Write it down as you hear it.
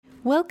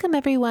Welcome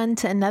everyone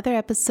to another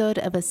episode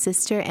of A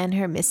Sister and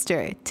Her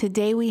Mister.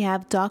 Today we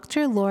have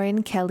Dr.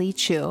 Lauren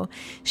Kelley-Chew.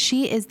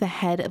 She is the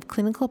head of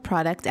clinical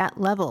product at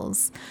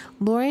Levels.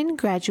 Lauren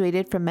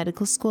graduated from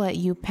medical school at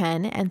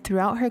UPenn, and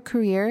throughout her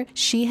career,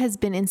 she has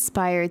been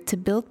inspired to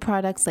build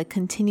products like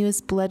continuous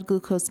blood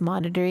glucose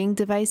monitoring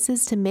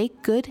devices to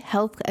make good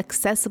health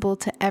accessible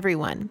to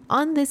everyone.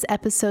 On this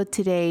episode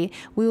today,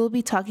 we will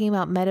be talking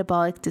about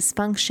metabolic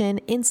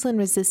dysfunction, insulin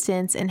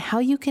resistance, and how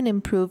you can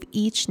improve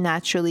each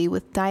naturally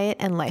with diet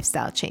and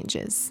lifestyle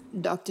changes.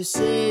 Doctor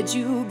said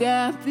you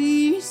got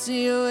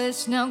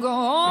PCOS. Now go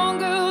on,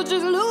 girl,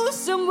 just lose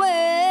some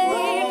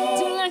weight.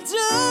 Till I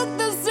took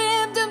the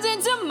symptoms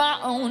into my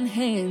own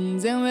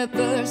hands and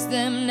reversed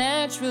them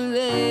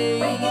naturally.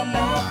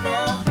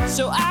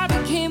 So I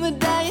became a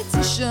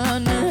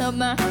dietitian to help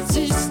my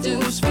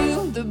sisters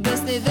feel the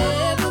best they've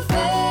ever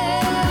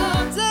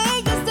felt.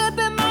 Take a step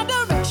in my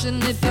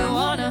direction if you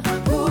wanna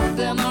prove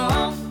them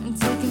wrong and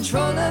take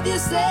control of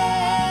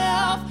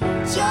yourself.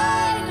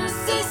 Join a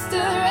sister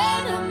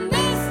and a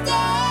mister.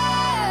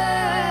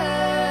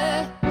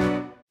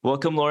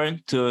 Welcome,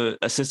 Lauren, to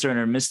A Sister and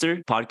Her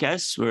Mister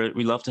podcast, where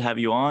we love to have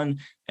you on.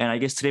 And I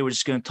guess today we're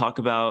just going to talk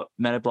about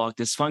metabolic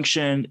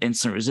dysfunction,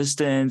 insulin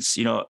resistance,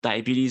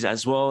 diabetes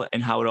as well,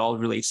 and how it all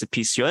relates to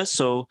PCOS.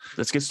 So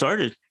let's get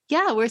started.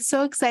 Yeah, we're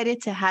so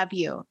excited to have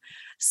you.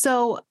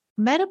 So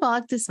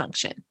metabolic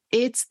dysfunction,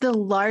 it's the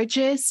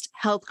largest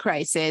health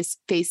crisis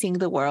facing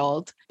the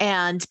world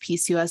and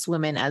PCOS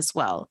women as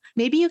well.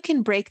 Maybe you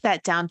can break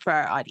that down for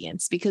our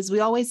audience because we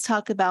always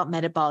talk about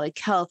metabolic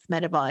health,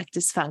 metabolic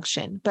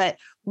dysfunction, but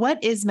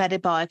what is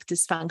metabolic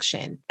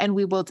dysfunction? And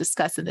we will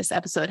discuss in this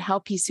episode how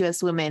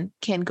PCOS women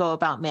can go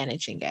about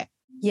managing it.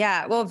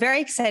 Yeah, well, very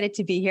excited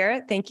to be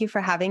here. Thank you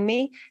for having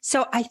me.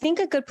 So I think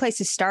a good place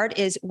to start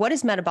is what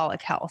is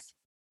metabolic health?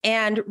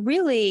 And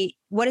really,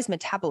 what is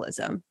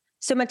metabolism?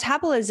 So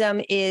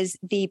metabolism is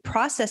the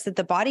process that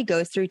the body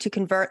goes through to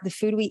convert the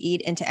food we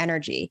eat into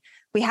energy.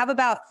 We have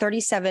about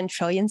 37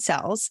 trillion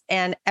cells,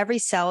 and every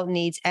cell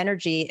needs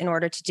energy in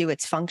order to do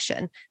its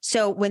function.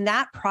 So when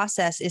that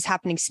process is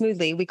happening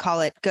smoothly, we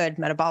call it good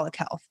metabolic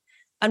health.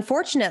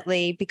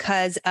 Unfortunately,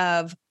 because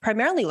of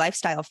primarily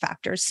lifestyle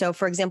factors, so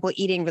for example,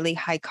 eating really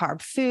high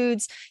carb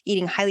foods,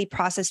 eating highly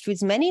processed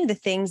foods, many of the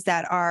things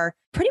that are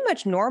pretty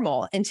much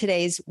normal in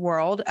today's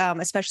world,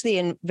 especially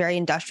in very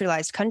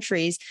industrialized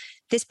countries,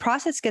 this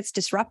process gets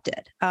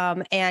disrupted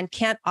and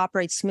can't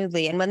operate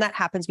smoothly. And when that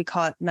happens, we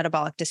call it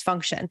metabolic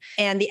dysfunction.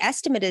 And the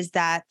estimate is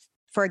that,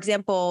 for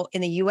example,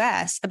 in the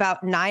US,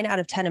 about 9 out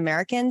of 10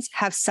 Americans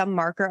have some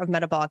marker of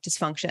metabolic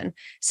dysfunction.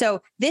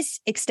 So this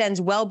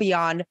extends well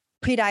beyond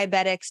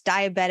pre-diabetics,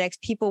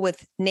 diabetics, people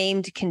with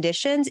named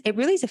conditions. It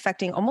really is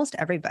affecting almost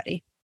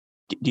everybody.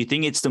 Do you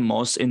think it's the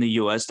most in the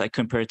US, like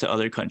compared to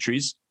other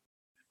countries?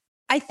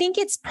 I think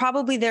it's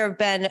probably there have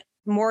been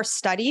more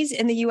studies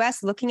in the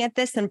US looking at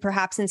this than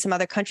perhaps in some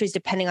other countries,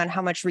 depending on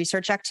how much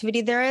research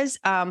activity there is.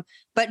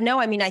 But no,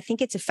 I mean, I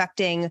think it's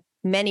affecting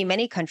many,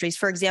 many countries.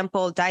 For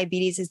example,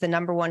 diabetes is the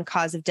number one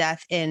cause of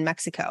death in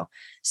Mexico.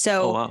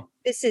 So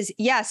this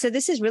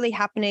is really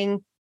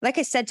happening, like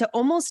I said, to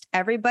almost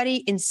everybody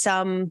in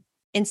some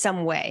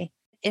way.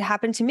 It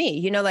happened to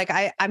me.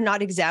 I'm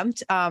not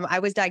exempt. I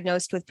was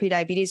diagnosed with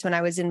prediabetes when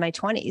I was in my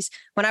 20s,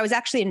 when I was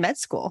actually in med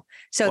school.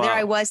 So There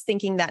I was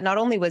thinking that not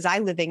only was I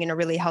living in a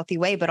really healthy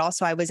way, but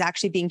also I was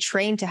actually being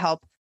trained to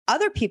help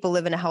other people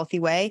live in a healthy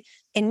way.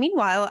 And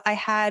meanwhile, I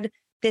had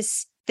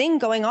this thing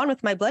going on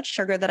with my blood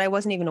sugar that I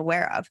wasn't even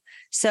aware of.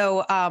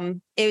 So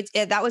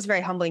that was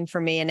very humbling for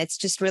me. And it's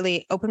just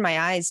really opened my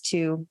eyes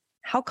to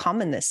how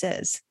common this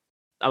is.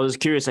 I was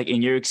curious, like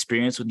in your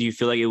experience, do you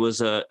feel like it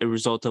was a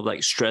result of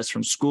like stress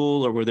from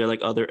school, or were there like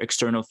other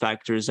external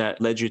factors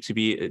that led you to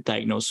be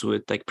diagnosed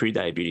with like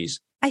prediabetes?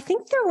 I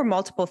think there were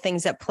multiple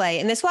things at play.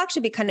 And this will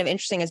actually be kind of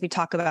interesting as we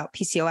talk about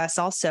PCOS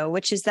also,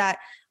 which is that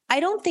I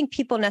don't think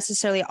people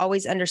necessarily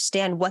always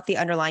understand what the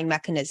underlying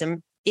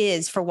mechanism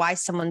is for why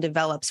someone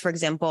develops, for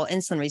example,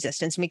 insulin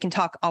resistance. And we can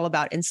talk all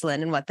about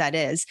insulin and what that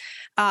is.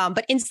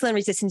 But insulin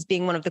resistance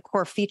being one of the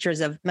core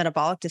features of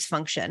metabolic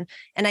dysfunction.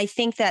 And I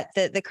think that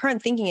the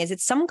current thinking is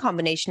it's some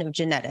combination of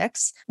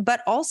genetics,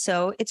 but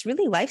also it's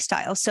really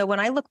lifestyle. So when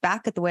I look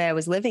back at the way I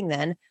was living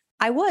then,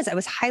 I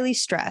was highly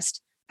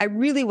stressed. I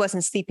really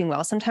wasn't sleeping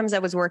well. Sometimes I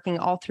was working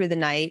all through the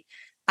night.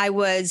 I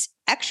was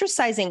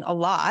exercising a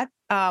lot,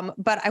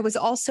 but I was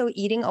also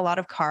eating a lot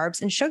of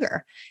carbs and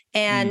sugar.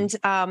 And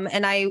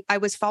I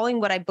was following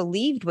what I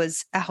believed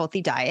was a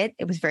healthy diet.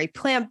 It was very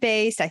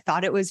plant-based. I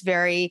thought it was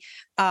very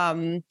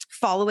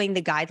following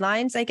the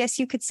guidelines, I guess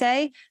you could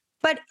say.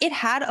 But it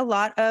had a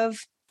lot of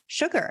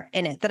sugar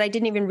in it that I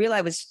didn't even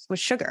realize was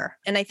sugar.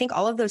 And I think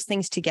all of those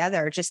things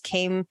together just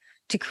came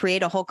to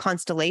create a whole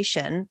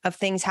constellation of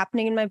things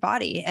happening in my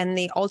body. And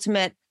the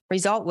ultimate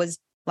result was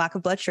lack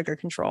of blood sugar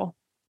control.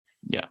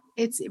 Yeah.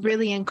 It's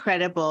really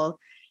incredible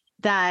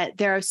that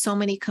there are so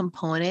many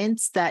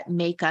components that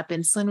make up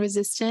insulin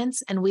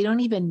resistance, and we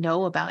don't even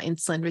know about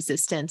insulin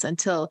resistance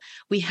until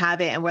we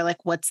have it and we're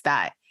like, what's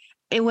that?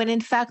 And when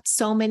in fact,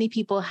 so many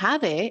people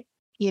have it,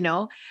 you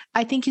know,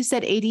 I think you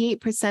said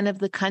 88% of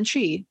the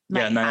country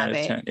might 9 have out of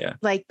it. 10, yeah.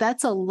 Like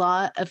that's a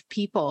lot of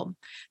people.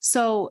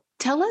 So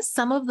tell us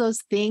some of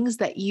those things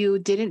that you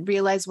didn't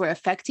realize were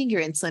affecting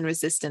your insulin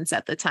resistance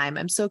at the time.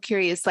 I'm so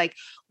curious, like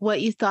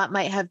what you thought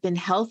might have been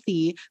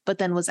healthy, but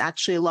then was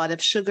actually a lot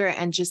of sugar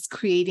and just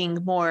creating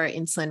more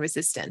insulin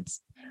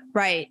resistance.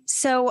 Right.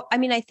 So, I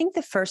mean, I think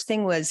the first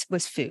thing was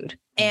food.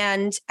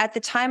 And at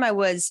the time I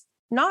was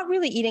not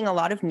really eating a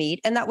lot of meat,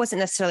 and that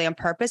wasn't necessarily on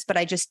purpose, but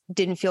I just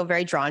didn't feel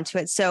very drawn to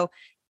it. So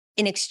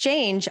in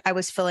exchange, I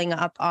was filling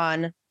up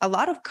on a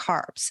lot of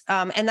carbs.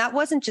 And that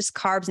wasn't just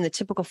carbs in the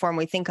typical form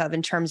we think of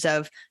in terms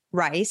of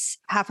rice.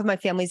 Half of my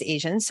family's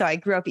Asian. So I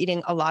grew up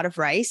eating a lot of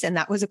rice, and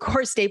that was a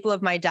core staple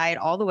of my diet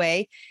all the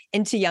way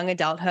into young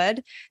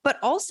adulthood, but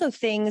also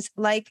things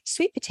like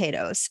sweet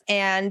potatoes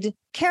and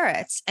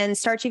carrots and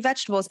starchy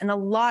vegetables and a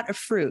lot of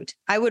fruit.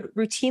 I would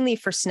routinely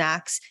for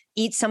snacks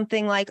eat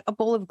something like a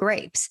bowl of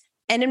grapes.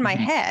 And in my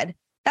head,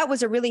 that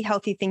was a really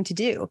healthy thing to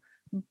do.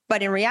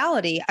 But in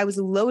reality, I was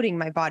loading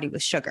my body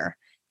with sugar.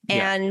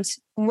 Yeah. And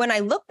when I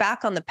look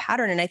back on the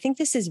pattern, and I think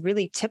this is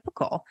really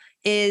typical,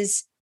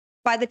 is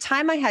by the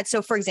time I had,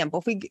 so for example,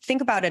 if we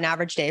think about an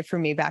average day for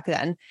me back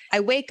then, I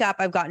wake up,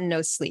 I've gotten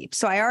no sleep.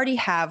 So I already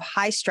have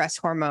high stress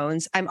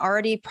hormones. I'm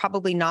already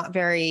probably not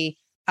very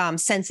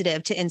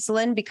sensitive to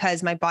insulin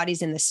because my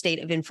body's in the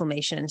state of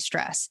inflammation and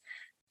stress.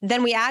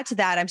 Then we add to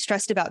that, I'm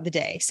stressed about the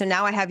day. So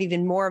now I have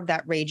even more of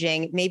that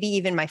raging. Maybe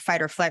even my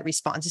fight or flight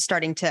response is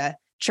starting to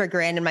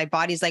trigger in, and my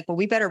body's like, well,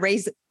 we better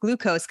raise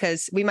glucose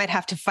because we might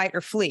have to fight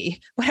or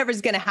flee,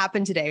 whatever's going to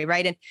happen today,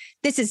 right? And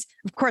this is,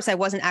 of course, I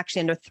wasn't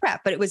actually under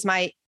threat, but it was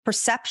my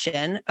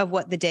perception of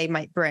what the day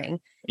might bring.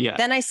 Yeah.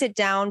 Then I sit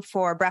down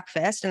for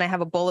breakfast and I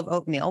have a bowl of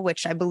oatmeal,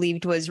 which I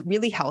believed was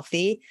really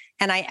healthy.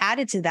 And I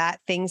added to that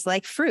things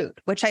like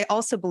fruit, which I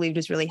also believed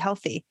was really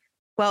healthy.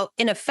 Well,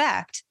 in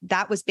effect,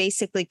 that was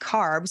basically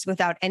carbs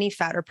without any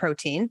fat or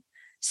protein.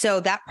 So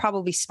that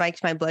probably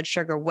spiked my blood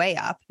sugar way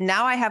up.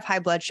 Now I have high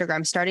blood sugar.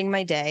 I'm starting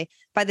my day.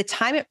 By the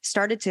time it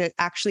started to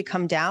actually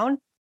come down,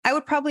 I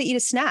would probably eat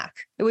a snack.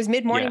 It was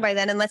mid-morning by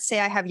then. And let's say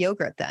I have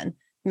yogurt then.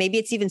 Maybe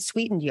it's even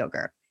sweetened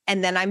yogurt.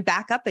 And then I'm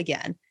back up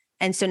again.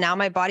 And so now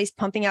my body's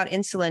pumping out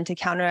insulin to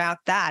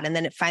counteract that. And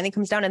then it finally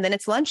comes down and then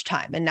it's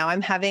lunchtime. And now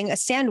I'm having a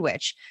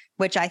sandwich,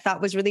 which I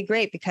thought was really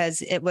great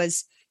because it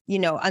was, you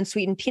know,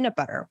 unsweetened peanut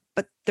butter.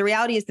 But the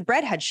reality is the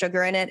bread had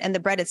sugar in it and the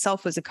bread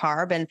itself was a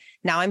carb. And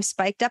now I'm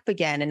spiked up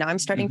again and now I'm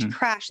starting to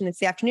crash and it's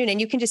the afternoon. And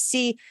you can just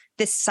see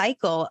this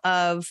cycle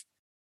of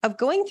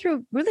going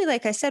through really,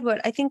 like I said,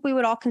 what I think we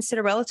would all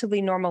consider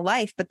relatively normal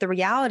life. But the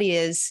reality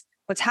is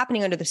what's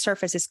happening under the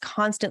surface is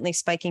constantly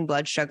spiking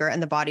blood sugar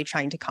and the body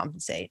trying to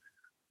compensate.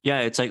 Yeah,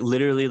 it's like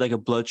literally like a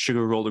blood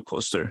sugar roller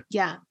coaster.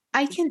 Yeah.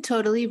 I can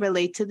totally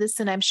relate to this.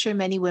 And I'm sure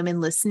many women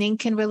listening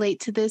can relate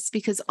to this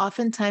because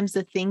oftentimes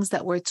the things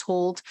that we're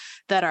told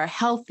that are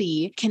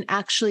healthy can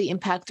actually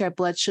impact our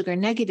blood sugar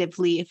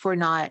negatively if we're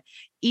not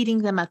eating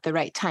them at the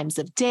right times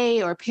of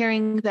day or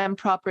pairing them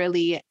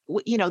properly.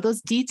 You know,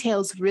 those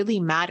details really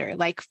matter.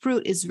 Like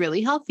fruit is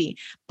really healthy,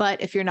 but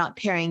if you're not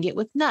pairing it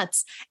with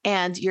nuts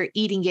and you're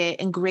eating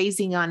it and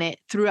grazing on it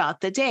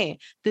throughout the day,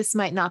 this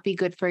might not be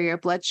good for your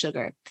blood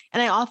sugar.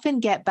 And I often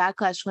get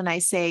backlash when I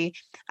say,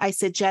 I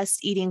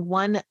suggest eating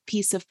one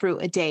piece of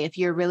fruit a day if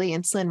you're really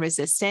insulin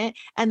resistant,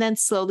 and then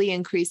slowly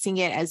increasing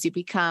it as you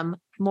become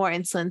more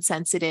insulin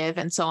sensitive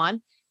and so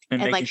on.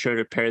 And making sure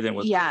to pair them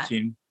with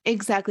protein.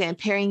 Exactly. And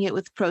pairing it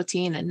with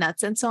protein and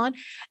nuts and so on.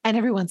 And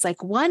everyone's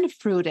like, one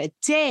fruit a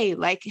day,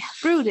 like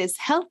fruit is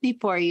healthy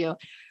for you.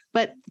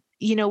 But,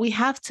 you know, we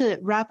have to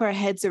wrap our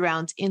heads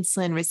around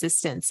insulin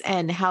resistance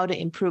and how to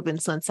improve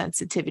insulin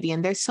sensitivity.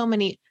 And there's so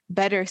many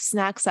better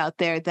snacks out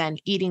there than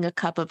eating a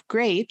cup of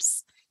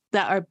grapes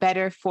that are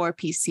better for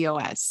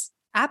PCOS.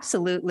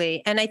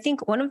 Absolutely. And I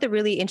think one of the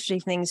really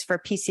interesting things for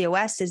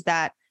PCOS is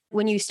that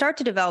when you start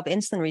to develop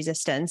insulin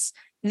resistance,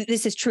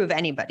 this is true of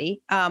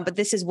anybody, but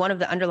this is one of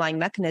the underlying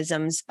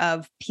mechanisms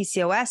of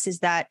PCOS is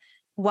that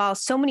while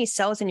so many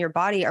cells in your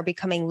body are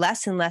becoming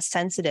less and less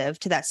sensitive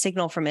to that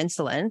signal from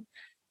insulin,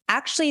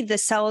 actually the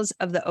cells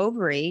of the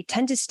ovary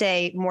tend to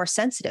stay more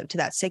sensitive to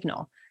that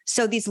signal.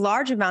 So these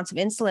large amounts of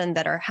insulin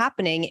that are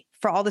happening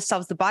for all the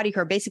cells of the body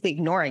who are basically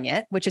ignoring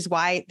it, which is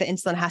why the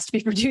insulin has to be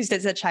produced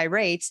at such high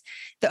rates,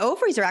 the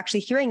ovaries are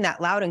actually hearing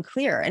that loud and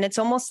clear. And it's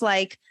almost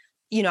like,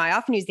 you know, I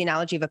often use the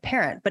analogy of a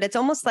parent, but it's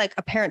almost like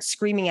a parent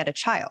screaming at a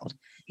child.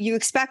 You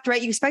expect,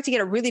 right? You expect to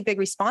get a really big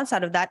response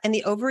out of that, and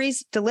the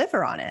ovaries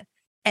deliver on it.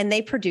 And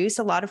they produce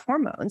a lot of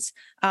hormones,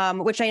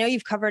 which I know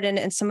you've covered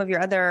in some of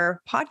your other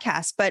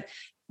podcasts. But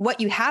what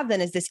you have then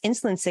is this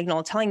insulin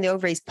signal telling the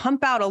ovaries,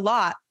 pump out a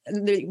lot.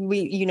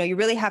 You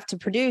really have to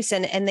produce,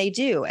 and they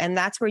do. And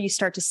that's where you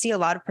start to see a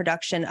lot of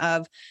production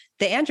of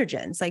the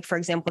androgens, like, for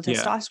example,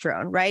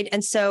 testosterone, right?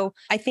 And so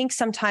I think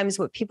sometimes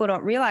what people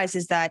don't realize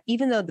is that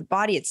even though the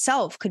body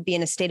itself could be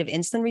in a state of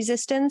insulin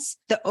resistance,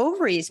 the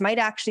ovaries might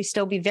actually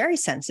still be very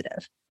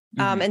sensitive.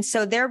 And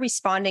so they're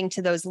responding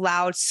to those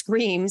loud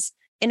screams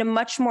in a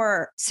much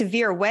more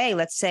severe way,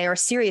 let's say, or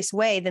serious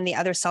way than the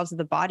other cells of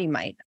the body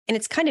might. And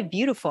it's kind of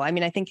beautiful. I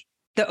mean, I think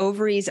the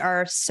ovaries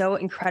are so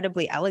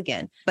incredibly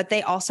elegant, but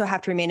they also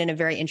have to remain in a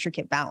very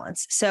intricate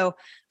balance. So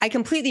I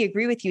completely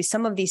agree with you.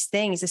 Some of these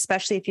things,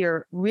 especially if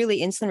you're really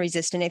insulin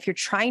resistant, if you're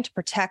trying to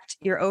protect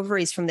your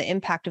ovaries from the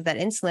impact of that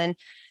insulin,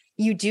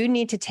 you do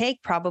need to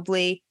take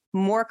probably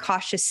more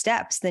cautious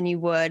steps than you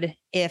would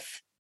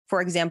if,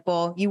 for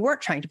example, you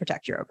weren't trying to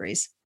protect your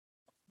ovaries.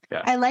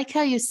 Yeah. I like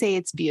how you say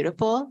it's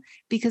beautiful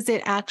because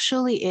it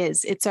actually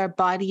is. It's our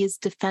body's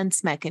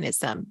defense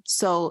mechanism.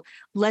 So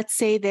let's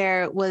say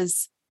there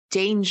was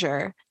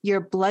danger,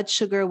 your blood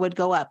sugar would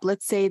go up.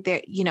 Let's say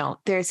there,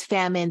 there's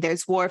famine,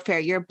 there's warfare,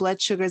 your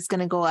blood sugar is going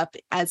to go up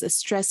as a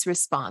stress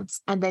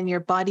response. And then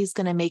your body's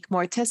going to make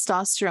more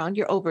testosterone.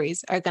 Your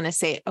ovaries are going to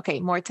say, okay,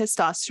 more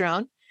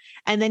testosterone.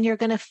 And then you're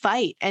going to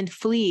fight and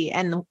flee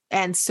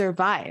and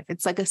survive.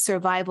 It's like a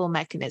survival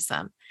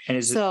mechanism. And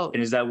is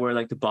that where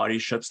like the body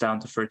shuts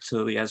down to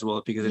fertility as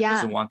well because it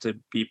doesn't want to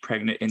be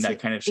pregnant in that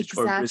kind of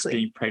situation or risk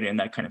being pregnant in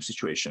that kind of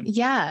situation?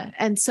 Yeah.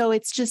 And so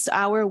it's just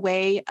our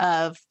way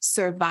of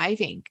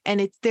surviving.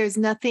 And there's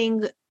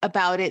nothing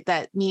about it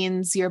that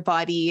means your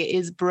body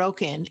is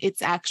broken.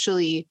 It's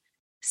actually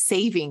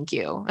saving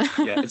you.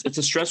 Yeah, it's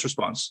a stress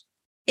response.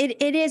 It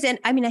is. And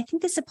I mean, I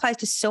think this applies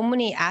to so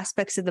many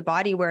aspects of the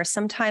body where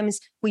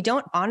sometimes we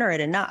don't honor it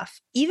enough.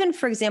 Even,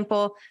 for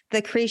example,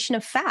 the creation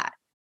of fat.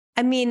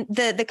 I mean,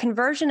 the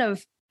conversion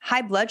of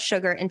high blood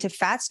sugar into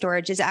fat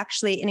storage is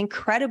actually an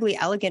incredibly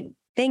elegant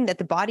thing that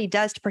the body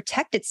does to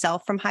protect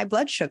itself from high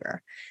blood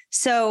sugar.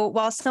 So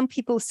while some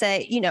people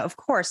say, of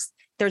course,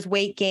 there's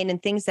weight gain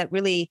and things that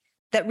really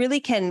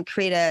can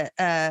create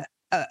a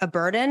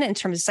burden in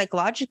terms of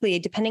psychologically,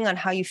 depending on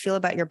how you feel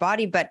about your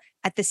body. But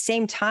at the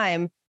same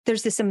time,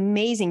 there's this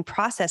amazing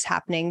process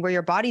happening where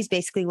your body's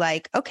basically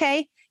like,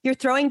 okay, you're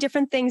throwing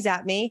different things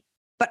at me,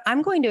 but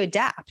I'm going to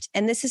adapt.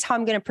 And this is how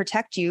I'm going to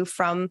protect you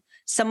from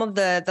some of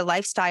the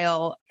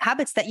lifestyle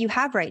habits that you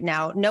have right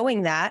now,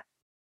 knowing that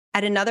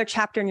at another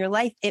chapter in your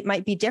life, it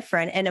might be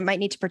different and it might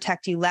need to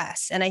protect you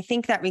less. And I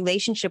think that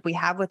relationship we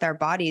have with our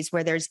bodies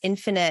where there's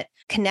infinite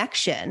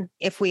connection,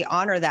 if we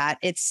honor that,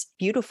 it's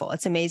beautiful.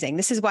 It's amazing.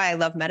 This is why I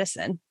love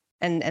medicine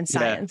and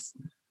science.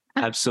 Yeah.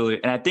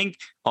 Absolutely. And I think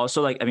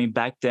also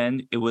back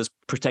then it was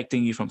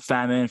protecting you from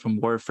famine, from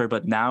warfare,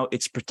 but now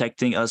it's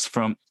protecting us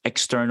from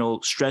external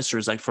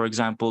stressors. Like, for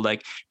example,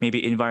 like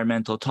maybe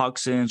environmental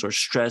toxins or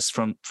stress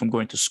from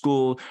going to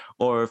school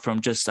or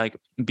from just like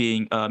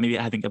being maybe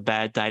having a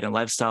bad diet and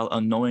lifestyle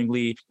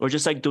unknowingly, or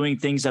just like doing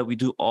things that we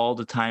do all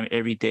the time,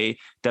 every day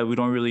that we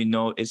don't really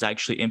know is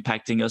actually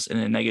impacting us in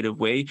a negative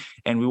way.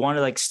 And we want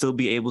to like still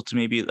be able to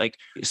maybe like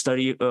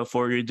study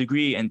for your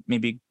degree and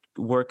maybe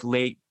work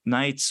late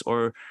nights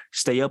or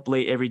stay up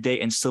late every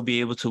day and still be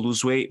able to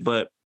lose weight.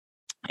 But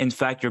in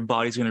fact, your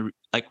body's going to,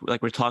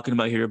 like we're talking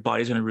about here, your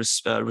body's going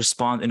to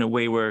respond in a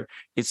way where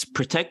it's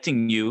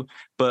protecting you,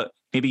 but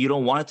maybe you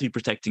don't want it to be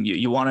protecting you.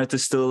 You want it to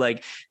still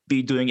like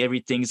be doing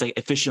everything like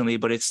efficiently,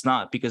 but it's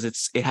not, because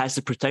it has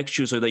to protect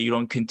you so that you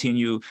don't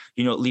continue,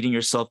 leading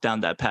yourself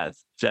down that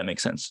path. If that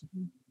makes sense.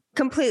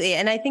 Completely.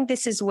 And I think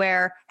this is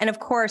where, and of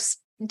course,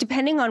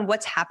 depending on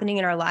what's happening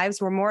in our lives,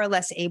 we're more or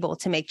less able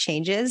to make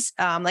changes.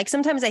 Like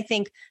sometimes I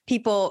think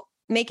people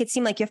make it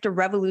seem like you have to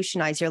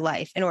revolutionize your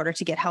life in order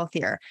to get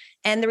healthier.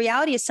 And the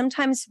reality is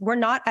sometimes we're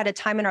not at a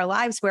time in our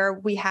lives where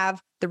we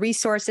have the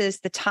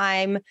resources, the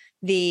time,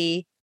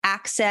 the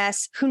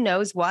access, who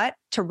knows what,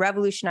 to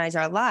revolutionize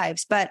our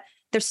lives. But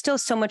there's still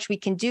so much we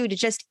can do to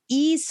just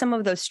ease some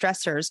of those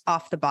stressors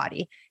off the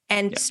body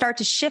and start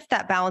to shift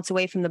that balance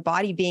away from the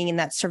body being in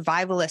that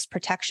survivalist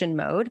protection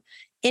mode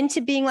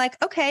into being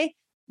like, okay,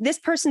 this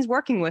person's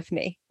working with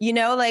me,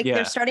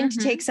 they're starting to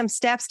take some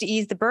steps to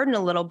ease the burden a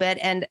little bit.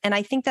 And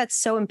I think that's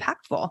so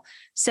impactful.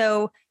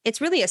 So it's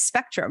really a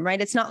spectrum,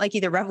 right? It's not like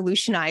either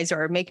revolutionize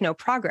or make no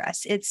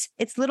progress. It's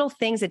little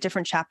things at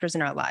different chapters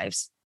in our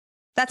lives.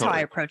 That's how I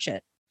approach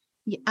it.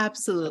 Yeah,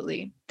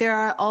 absolutely. There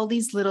are all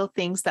these little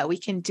things that we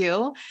can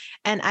do.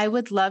 And I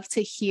would love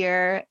to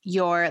hear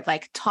your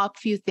top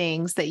few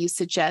things that you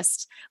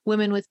suggest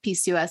women with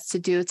PCOS to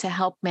do to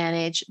help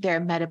manage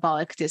their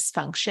metabolic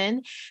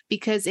dysfunction,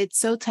 because it's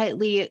so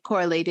tightly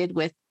correlated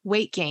with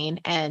weight gain.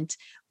 And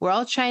we're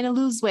all trying to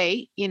lose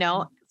weight.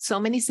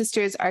 So many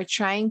sisters are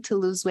trying to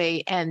lose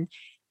weight, and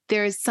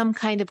there's some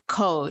kind of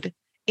code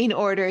in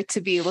order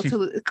to be able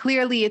to,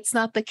 clearly it's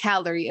not the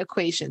calorie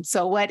equation.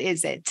 So what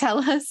is it? Tell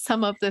us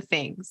some of the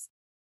things.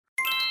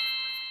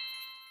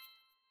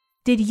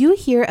 Did you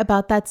hear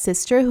about that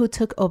sister who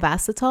took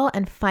Ovasitol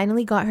and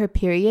finally got her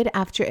period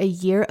after a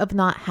year of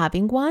not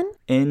having one?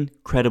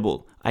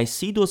 Incredible. I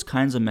see those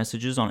kinds of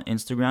messages on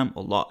Instagram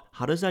a lot.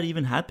 How does that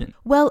even happen?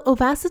 Well,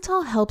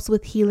 Ovasitol helps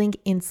with healing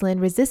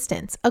insulin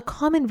resistance, a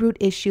common root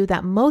issue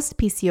that most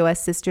PCOS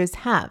sisters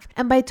have.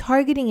 And by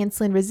targeting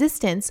insulin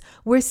resistance,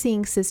 we're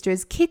seeing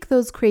sisters kick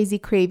those crazy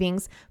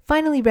cravings,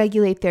 finally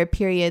regulate their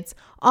periods,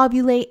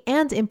 ovulate,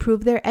 and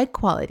improve their egg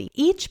quality.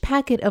 Each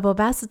packet of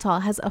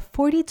Ovasitol has a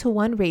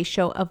 40-to-1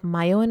 ratio of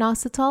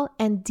myo-inositol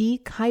and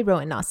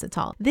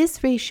D-chiroinositol.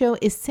 This ratio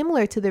is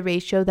similar to the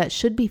ratio that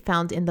should be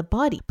found in the body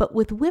body. But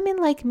with women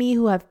like me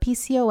who have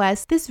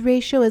PCOS, this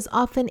ratio is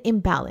often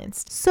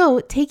imbalanced. So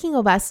taking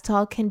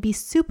Ovasitol can be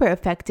super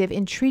effective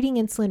in treating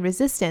insulin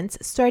resistance,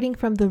 starting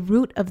from the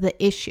root of the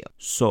issue.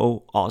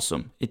 So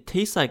awesome. It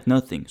tastes like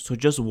nothing, so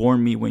just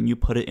warn me when you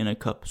put it in a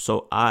cup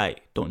so I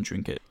don't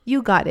drink it.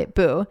 You got it,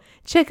 boo.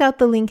 Check out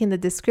the link in the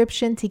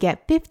description to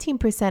get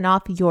 15%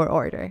 off your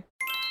order.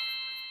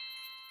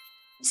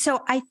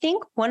 So I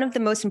think one of the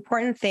most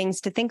important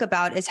things to think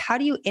about is how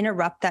do you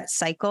interrupt that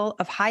cycle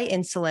of high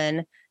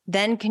insulin,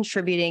 then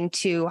contributing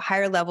to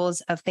higher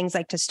levels of things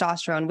like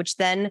testosterone, which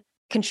then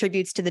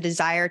contributes to the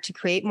desire to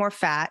create more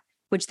fat,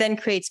 which then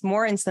creates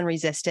more insulin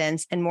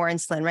resistance and more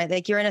insulin, right?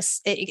 Like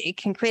it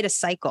can create a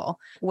cycle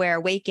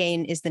where weight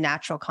gain is the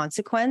natural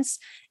consequence.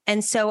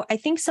 And so I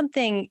think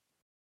something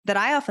that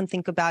I often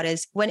think about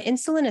is when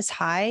insulin is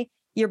high,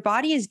 your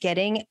body is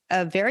getting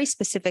a very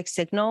specific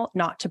signal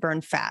not to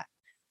burn fat.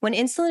 When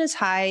insulin is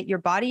high, your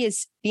body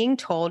is being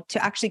told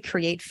to actually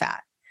create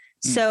fat.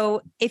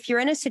 So if you're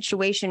in a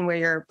situation where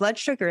your blood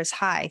sugar is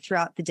high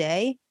throughout the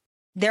day,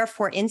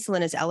 therefore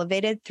insulin is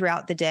elevated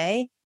throughout the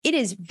day, it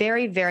is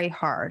very, very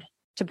hard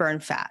to burn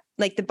fat.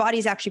 Like the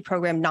body's actually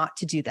programmed not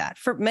to do that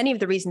for many of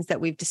the reasons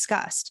that we've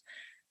discussed.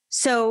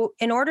 So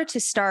in order to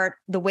start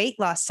the weight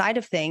loss side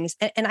of things,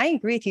 and I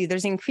agree with you,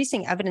 there's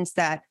increasing evidence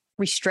that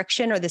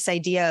restriction or this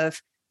idea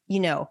of,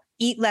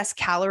 eat less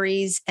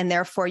calories and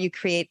therefore you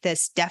create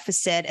this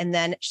deficit. And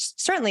then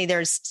certainly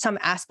there's some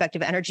aspect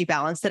of energy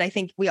balance that I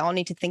think we all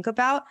need to think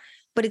about,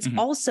 but it's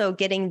also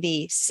getting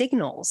the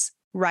signals,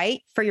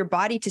 right? For your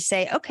body to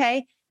say,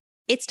 okay,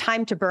 it's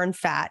time to burn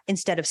fat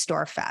instead of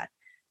store fat.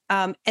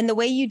 And the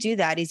way you do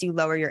that is you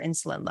lower your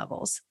insulin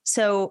levels.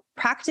 So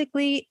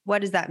practically, what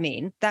does that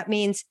mean? That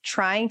means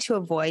trying to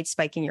avoid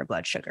spiking your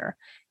blood sugar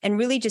and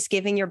really just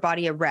giving your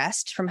body a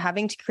rest from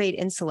having to create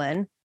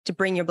insulin to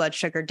bring your blood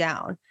sugar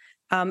down.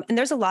 And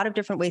there's a lot of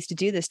different ways to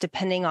do this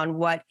depending on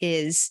what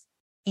is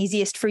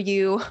easiest for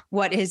you,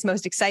 what is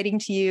most exciting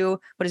to you,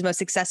 what is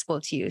most accessible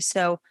to you.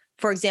 So,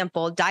 for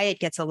example, diet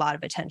gets a lot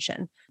of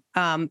attention.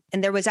 And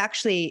there was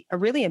actually a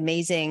really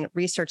amazing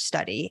research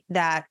study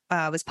that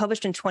was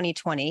published in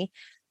 2020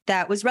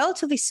 that was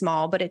relatively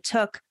small, but it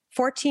took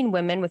 14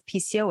 women with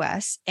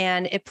PCOS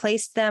and it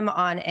placed them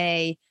on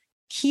a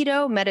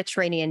keto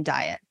Mediterranean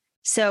diet.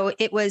 So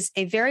it was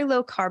a very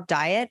low carb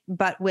diet,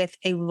 but with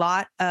a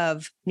lot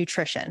of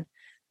nutrition.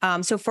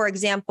 So for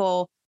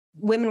example,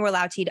 women were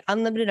allowed to eat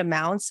unlimited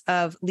amounts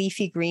of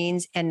leafy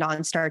greens and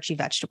non-starchy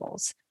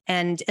vegetables.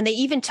 And they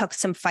even took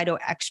some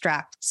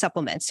phytoextract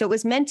supplements. So it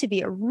was meant to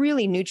be a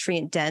really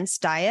nutrient-dense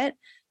diet,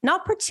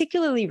 not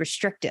particularly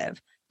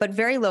restrictive, but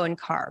very low in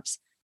carbs.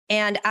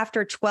 And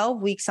after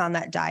 12 weeks on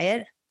that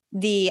diet,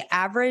 the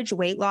average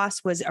weight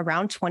loss was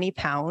around 20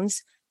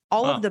 pounds.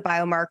 All of the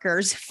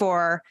biomarkers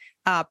for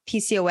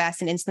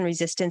PCOS and insulin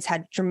resistance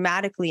had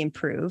dramatically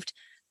improved.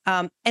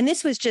 And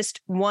this was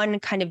just one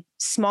kind of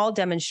small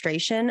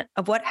demonstration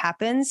of what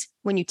happens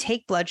when you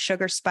take blood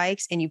sugar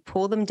spikes and you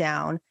pull them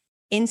down,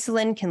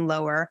 insulin can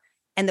lower,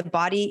 and the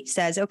body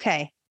says,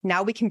 okay,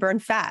 now we can burn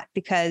fat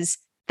because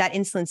that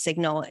insulin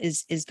signal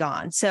is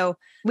gone. So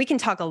we can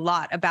talk a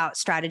lot about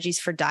strategies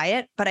for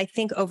diet, but I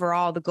think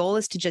overall the goal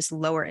is to just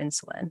lower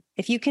insulin.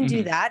 If you can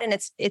do that, and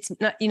it's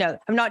not,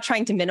 I'm not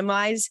trying to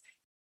minimize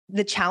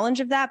the challenge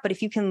of that, but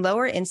if you can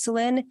lower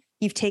insulin,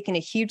 you've taken a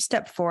huge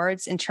step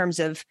forwards in terms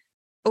of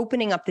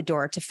opening up the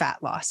door to fat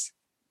loss.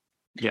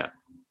 Yeah.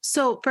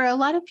 So for a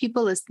lot of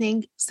people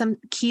listening, some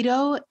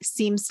keto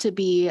seems to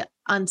be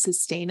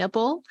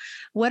unsustainable.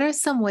 What are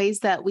some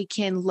ways that we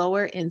can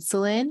lower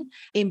insulin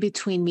in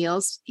between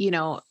meals,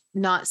 not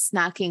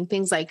snacking,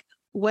 things like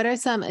what are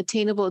some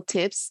attainable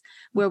tips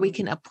where we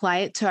can apply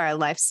it to our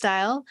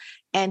lifestyle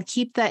and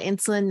keep that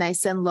insulin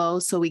nice and low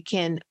so we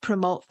can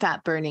promote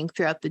fat burning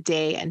throughout the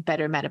day and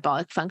better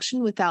metabolic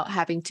function without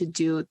having to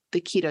do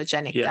the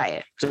ketogenic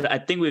diet? So I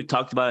think we've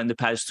talked about in the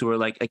past too, where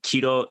like a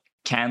keto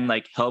can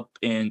like help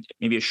in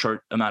maybe a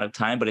short amount of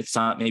time, but it's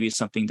not maybe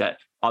something that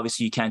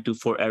obviously you can't do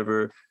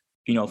forever,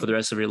 for the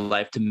rest of your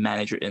life to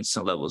manage your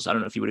insulin levels. I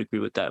don't know if you would agree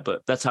with that,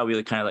 but that's how we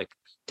kind of like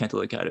tend to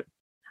look at it.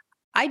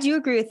 I do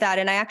agree with that.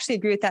 And I actually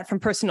agree with that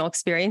from personal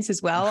experience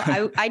as well.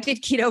 I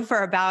did keto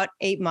for about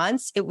 8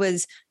 months. It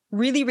was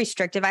really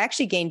restrictive. I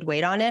actually gained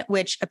weight on it,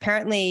 which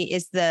apparently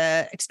is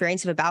the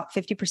experience of about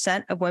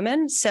 50% of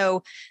women.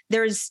 So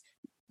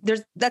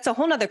that's a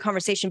whole nother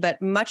conversation, but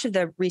much of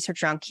the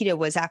research around keto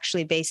was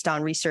actually based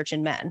on research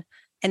in men.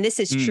 And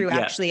this is true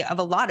actually of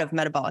a lot of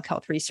metabolic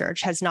health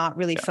research has not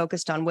really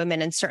focused on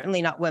women, and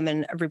certainly not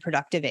women of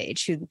reproductive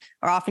age who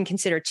are often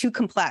considered too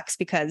complex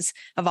because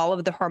of all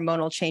of the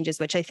hormonal changes,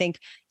 which I think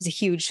is a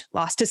huge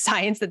loss to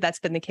science that's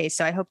been the case.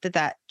 So I hope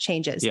that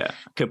changes. Yeah,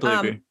 completely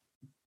agree.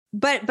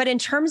 But in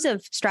terms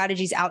of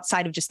strategies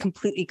outside of just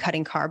completely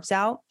cutting carbs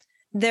out,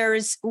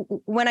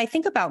 when I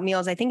think about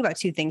meals, I think about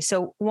two things.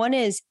 So one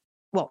is,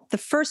 the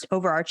first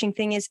overarching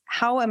thing is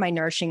how am I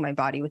nourishing my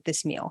body with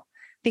this meal?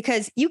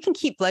 Because you can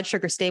keep blood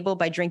sugar stable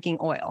by drinking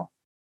oil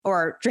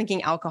or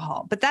drinking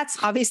alcohol, but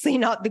that's obviously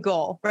not the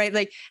goal, right?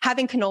 Like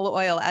having canola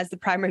oil as the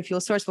primary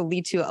fuel source will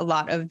lead to a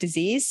lot of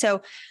disease.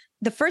 So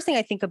the first thing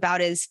I think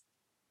about is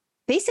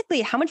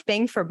basically how much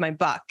bang for my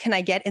buck can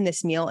I get in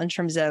this meal in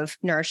terms of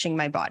nourishing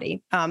my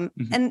body?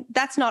 And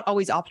that's not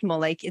always optimal.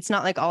 Like, it's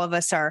not like all of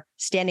us are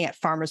standing at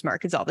farmers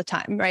markets all the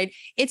time, right?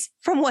 It's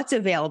from what's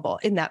available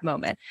in that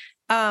moment.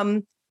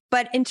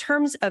 But in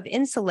terms of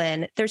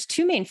insulin, there's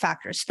two main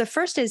factors. The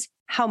first is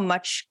how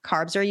much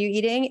carbs are you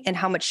eating and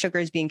how much sugar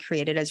is being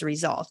created as a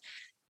result.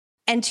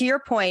 And to your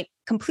point,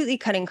 completely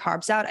cutting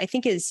carbs out, I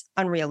think, is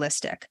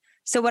unrealistic.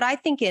 So what I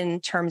think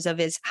in terms of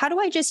is, how do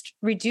I just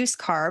reduce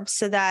carbs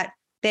so that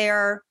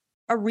they're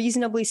a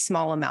reasonably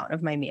small amount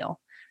of my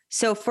meal?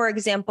 So for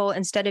example,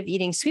 instead of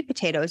eating sweet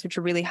potatoes, which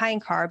are really high in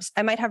carbs,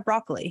 I might have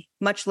broccoli,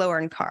 much lower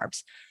in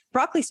carbs.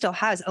 Broccoli still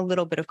has a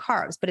little bit of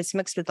carbs, but it's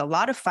mixed with a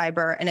lot of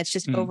fiber, and it's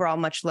just overall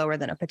much lower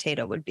than a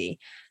potato would be.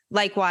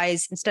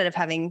 Likewise, instead of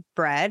having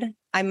bread,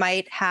 I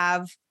might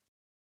have,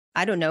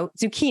 I don't know,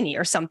 zucchini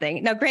or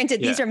something. Now,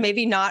 granted, these are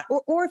maybe not,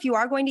 or if you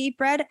are going to eat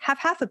bread,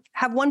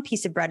 have one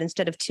piece of bread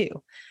instead of two.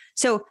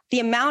 So the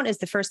amount is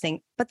the first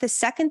thing. But the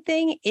second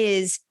thing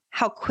is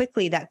how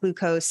quickly that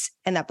glucose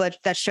and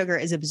that sugar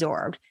is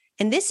absorbed.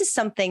 And this is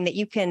something that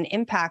you can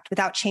impact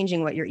without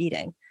changing what you're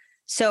eating.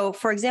 So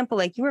for example,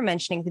 like you were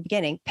mentioning at the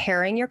beginning,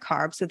 pairing your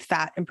carbs with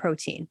fat and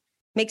protein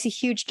makes a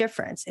huge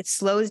difference. It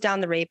slows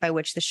down the rate by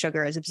which the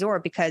sugar is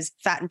absorbed because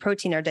fat and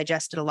protein are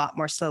digested a lot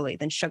more slowly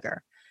than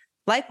sugar.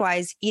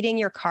 Likewise, eating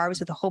your carbs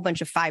with a whole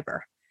bunch of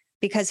fiber,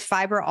 because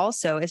fiber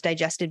also is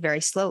digested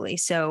very slowly.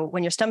 So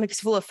when your stomach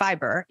is full of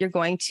fiber, you're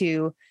going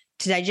to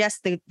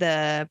digest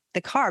the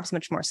carbs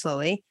much more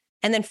slowly.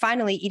 And then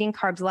finally, eating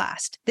carbs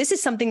last. This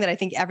is something that I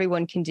think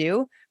everyone can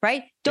do,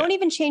 right? Don't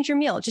even change your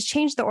meal. Just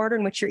change the order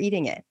in which you're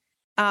eating it.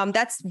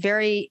 That's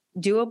very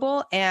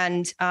doable,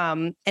 and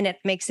it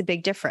makes a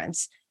big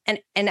difference. And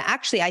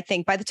actually, I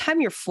think by the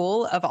time you're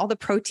full of all the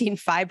protein,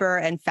 fiber,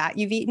 and fat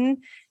you've eaten,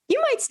 you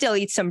might still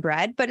eat some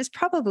bread, but it's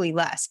probably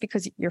less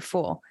because you're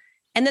full.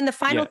 And then the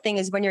final thing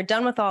is, when you're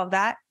done with all of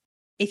that,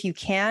 if you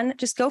can,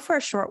 just go for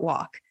a short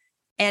walk.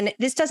 And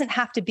this doesn't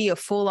have to be a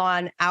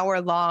full-on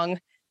hour-long,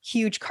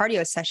 huge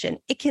cardio session.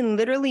 It can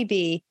literally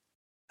be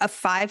a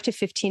 5 to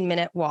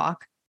 15-minute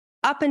walk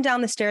up and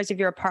down the stairs of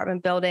your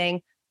apartment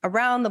building,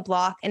 around the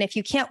block. And if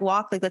you can't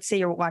walk, like let's say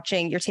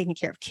you're taking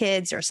care of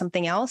kids or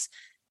something else,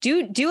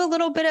 do a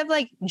little bit of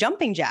like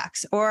jumping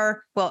jacks,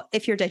 or, well,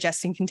 if your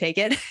digestion can take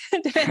it,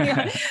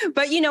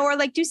 but or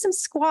like do some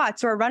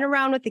squats or run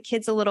around with the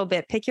kids a little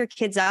bit, pick your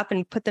kids up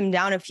and put them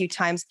down a few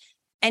times.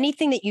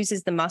 Anything that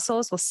uses the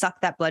muscles will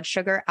suck that blood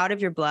sugar out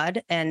of your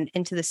blood and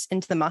into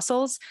the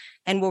muscles,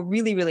 and will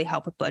really, really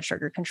help with blood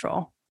sugar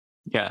control.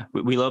 Yeah,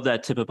 we love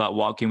that tip about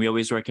walking. We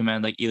always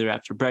recommend like either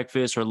after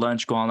breakfast or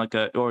lunch, go on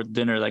or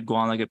dinner, like go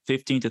on like a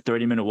 15 to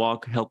 30-minute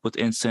walk, help with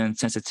insulin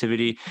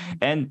sensitivity.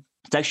 And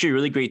it's actually a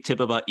really great tip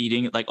about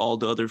eating like all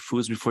the other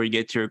foods before you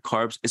get to your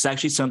carbs. It's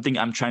actually something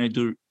I'm trying to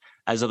do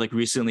as of like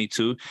recently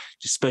too,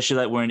 especially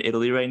that we're in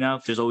Italy right now.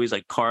 There's always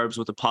like carbs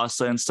with the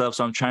pasta and stuff.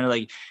 So I'm trying to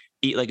like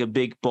eat like a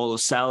big bowl of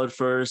salad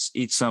first,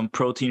 eat some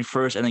protein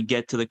first, and then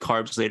get to the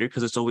carbs later,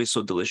 because it's always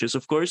so delicious,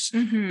 of course.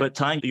 But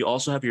Tanya, you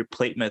also have your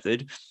plate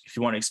method, if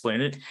you want to explain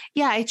it.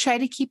 Yeah, I try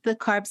to keep the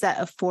carbs at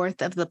a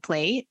fourth of the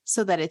plate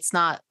so that it's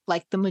not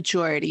like the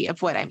majority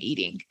of what I'm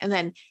eating. And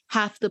then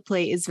half the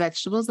plate is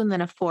vegetables, and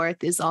then a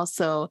fourth is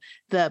also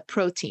the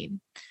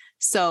protein.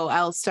 So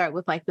I'll start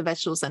with like the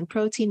vegetables and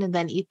protein and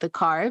then eat the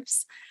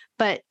carbs.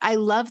 But I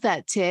love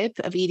that tip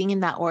of eating in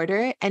that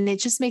order. And it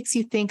just makes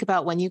you think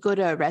about when you go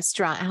to a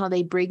restaurant, how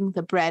they bring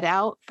the bread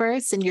out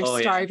first and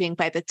you're starving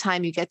by the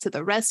time you get to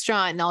the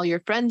restaurant, and all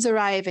your friends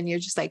arrive and you're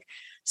just like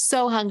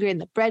so hungry, and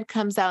the bread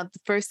comes out, the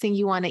first thing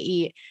you want to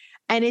eat.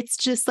 And it's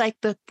just like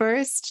the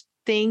first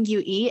thing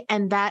you eat,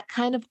 and that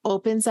kind of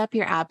opens up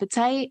your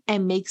appetite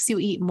and makes you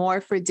eat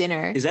more for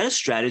dinner. Is that a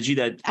strategy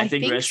that I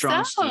think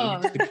restaurants do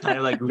to kind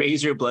of like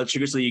raise your blood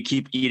sugar so you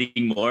keep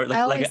eating more?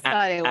 Like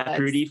an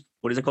aperitif.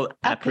 What is it called?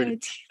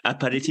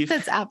 Aperitif.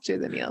 That's after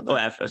the meal.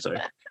 Oh,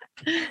 sorry.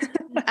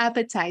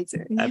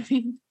 Appetizer.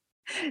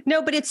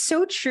 No, but it's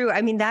so true.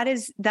 I mean, that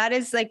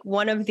is like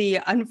one of the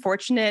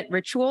unfortunate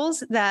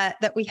rituals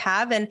that we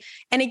have. And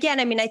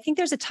again, I mean, I think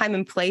there's a time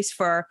and place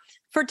for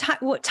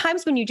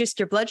times when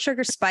your blood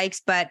sugar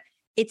spikes, but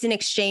it's in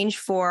exchange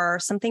for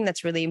something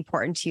that's really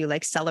important to you,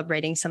 like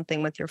celebrating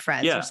something with your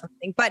friends or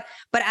something. But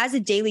as a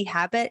daily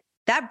habit,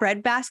 that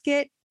bread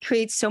basket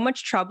creates so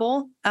much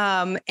trouble.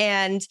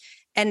 And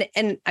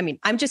I mean,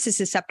 I'm just as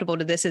susceptible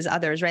to this as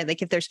others, right?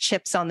 Like if there's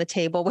chips on the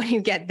table when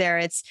you get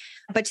there,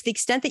 but to the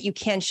extent that you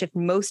can shift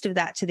most of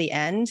that to the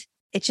end,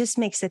 it just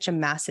makes such a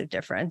massive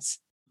difference.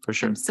 For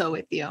sure. I'm so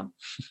with you.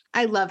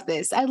 I love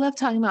this. I love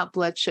talking about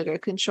blood sugar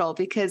control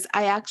because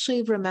I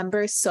actually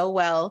remember so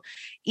well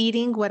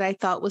eating what I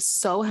thought was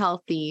so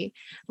healthy,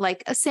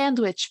 like a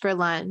sandwich for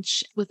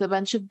lunch with a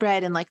bunch of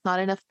bread and like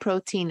not enough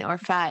protein or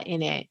fat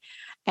in it.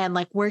 And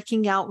like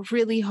working out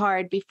really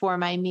hard before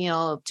my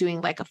meal, doing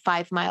like a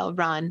 5-mile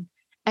run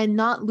and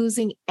not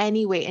losing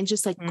any weight and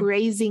just like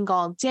grazing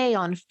all day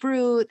on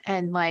fruit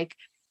and like,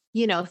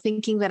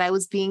 thinking that I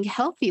was being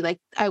healthy. Like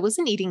I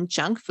wasn't eating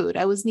junk food.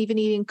 I wasn't even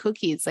eating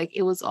cookies. Like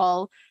it was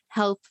all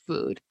health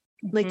food.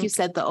 like you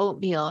said, the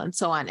oatmeal and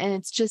so on. And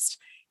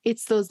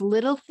it's those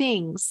little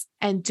things,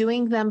 and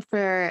doing them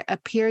for a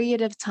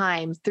period of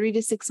time, 3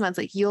 to 6 months,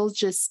 like you'll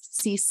just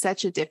see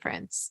such a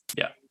difference.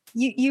 Yeah.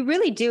 You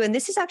really do. And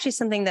this is actually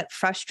something that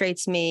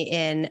frustrates me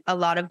in a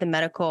lot of the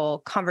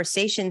medical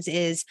conversations,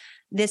 is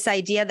this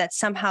idea that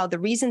somehow the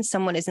reason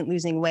someone isn't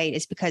losing weight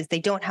is because they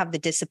don't have the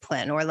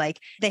discipline, or like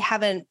they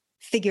haven't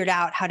figured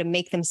out how to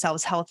make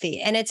themselves healthy.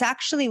 And it's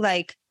actually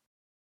like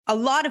a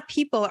lot of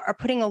people are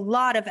putting a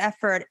lot of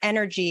effort,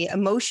 energy,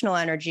 emotional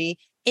energy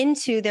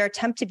into their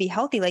attempt to be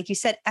healthy. Like you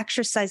said,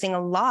 exercising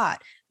a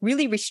lot,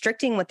 really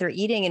restricting what they're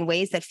eating in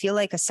ways that feel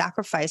like a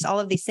sacrifice, all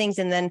of these things.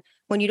 And then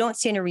when you don't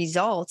see any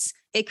results,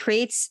 it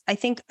creates, I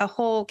think, a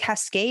whole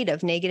cascade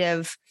of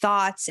negative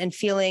thoughts and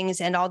feelings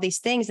and all these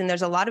things. And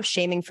there's a lot of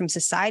shaming from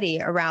society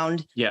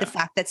around the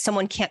fact that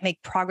someone can't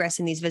make progress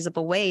in these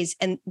visible ways.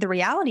 And the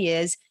reality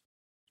is,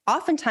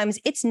 oftentimes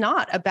it's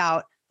not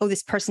about, oh,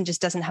 this person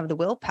just doesn't have the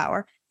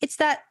willpower. It's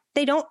that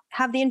they don't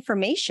have the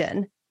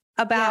information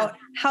about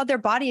how their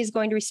body is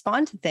going to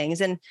respond to things.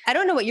 And I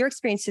don't know what your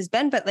experience has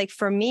been, but like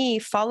for me,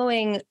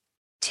 following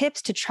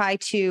tips to try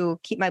to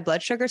keep my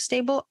blood sugar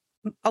stable,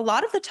 a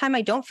lot of the time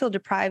I don't feel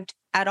deprived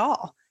at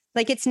all.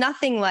 Like it's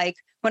nothing like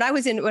when I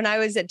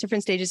was at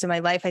different stages of my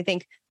life. I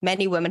think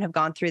many women have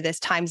gone through this,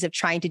 times of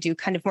trying to do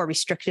kind of more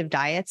restrictive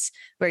diets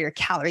where you're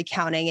calorie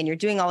counting and you're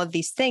doing all of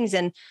these things.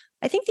 And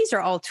I think these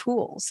are all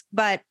tools,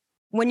 but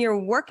when you're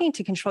working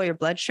to control your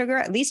blood sugar,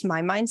 at least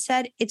my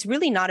mindset, it's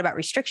really not about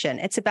restriction.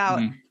 It's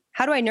about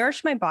how do I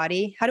nourish my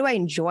body? How do I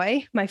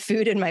enjoy my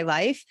food in my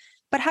life?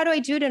 But how do I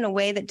do it in a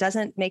way that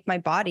doesn't make my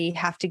body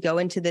have to go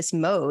into this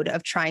mode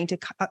of trying to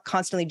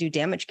constantly do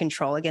damage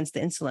control against the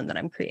insulin that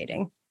I'm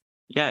creating?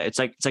 Yeah, it's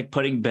like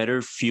putting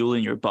better fuel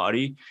in your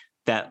body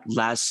that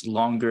lasts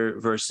longer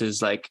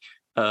versus like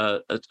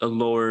a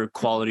lower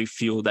quality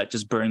fuel that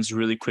just burns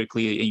really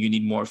quickly and you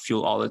need more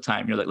fuel all the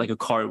time. You're like a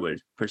car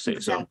would, per se.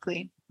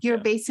 Exactly. So, you're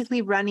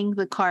basically running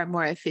the car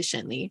more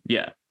efficiently.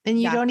 Yeah.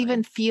 And you don't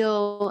even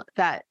feel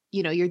that,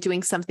 you're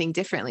doing something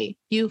differently.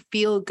 You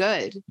feel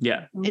good.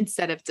 Yeah.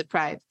 Instead of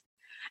deprived.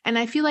 And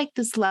I feel like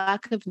this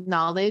lack of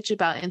knowledge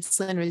about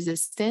insulin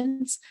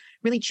resistance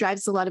really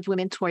drives a lot of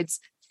women towards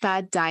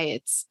fad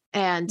diets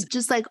and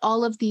just like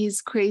all of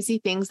these crazy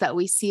things that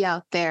we see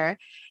out there.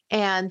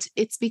 And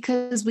it's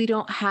because we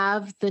don't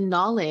have the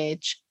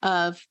knowledge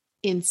of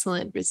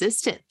insulin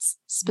resistance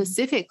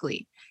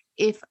specifically.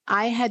 If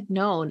I had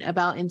known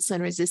about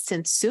insulin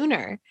resistance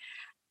sooner,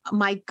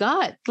 my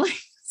God, like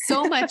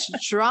so much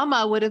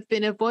drama would have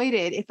been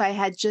avoided if I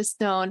had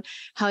just known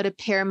how to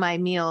pair my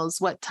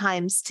meals, what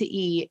times to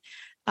eat,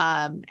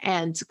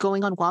 and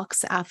going on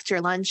walks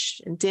after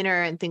lunch and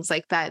dinner and things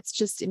like that.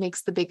 It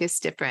makes the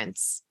biggest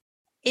difference.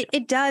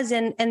 It does.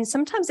 And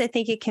sometimes I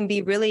think it can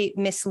be really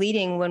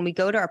misleading when we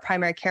go to our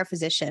primary care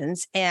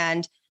physicians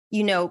and,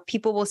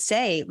 people will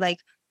say like,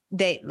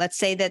 let's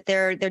say that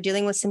they're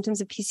dealing with symptoms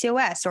of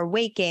PCOS or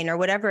weight gain or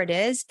whatever it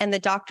is. And the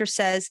doctor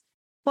says,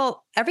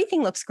 well,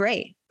 everything looks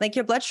great. Like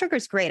your blood sugar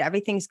is great.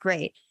 Everything's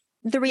great.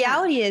 The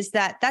reality is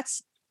that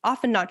that's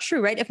often not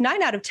true, right? If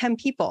 9 out of 10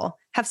 people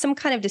have some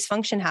kind of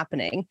dysfunction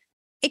happening,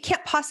 it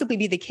can't possibly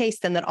be the case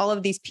then that all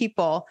of these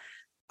people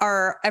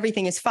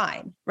everything is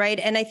fine, right?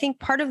 And I think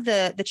part of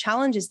the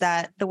challenge is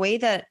that the way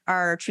that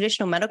our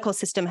traditional medical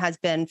system has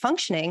been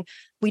functioning,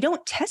 we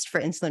don't test for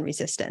insulin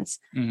resistance.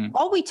 Mm-hmm.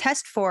 All we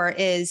test for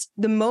is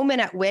the moment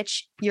at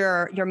which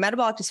your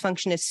metabolic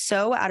dysfunction is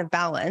so out of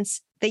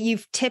balance that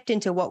you've tipped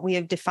into what we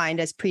have defined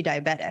as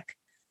pre-diabetic.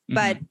 Mm-hmm.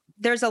 But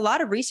there's a lot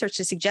of research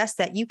to suggest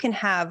that you can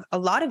have a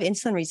lot of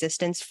insulin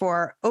resistance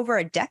for over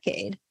a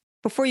decade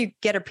before you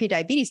get a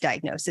prediabetes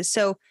diagnosis.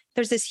 So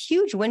there's this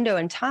huge window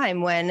in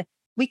time when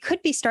we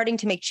could be starting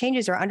to make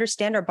changes or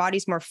understand our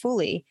bodies more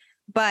fully.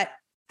 But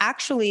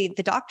actually,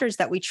 the doctors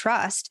that we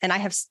trust, and I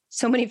have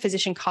so many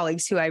physician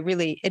colleagues who I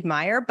really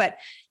admire, but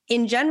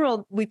in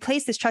general, we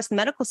place this trust in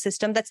the medical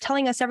system that's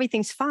telling us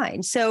everything's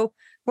fine. So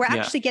we're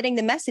actually getting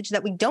the message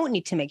that we don't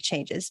need to make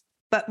changes.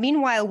 But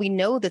meanwhile, we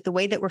know that the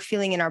way that we're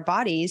feeling in our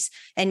bodies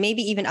and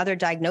maybe even other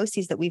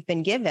diagnoses that we've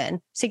been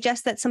given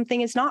suggest that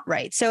something is not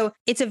right. So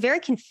it's a very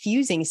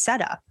confusing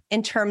setup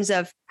in terms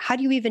of how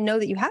do you even know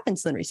that you have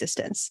insulin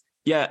resistance?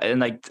 Yeah. And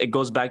like, it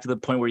goes back to the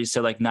point where you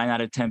said like 9 out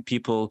of 10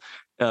 people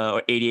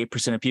or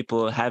 88% of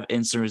people have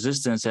insulin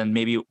resistance. And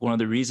maybe one of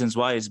the reasons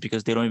why is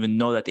because they don't even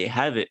know that they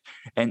have it.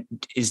 And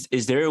is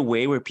there a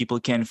way where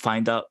people can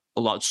find out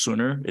a lot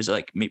sooner? Is it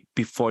like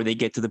before they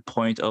get to the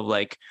point of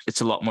like,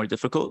 it's a lot more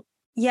difficult?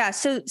 Yeah.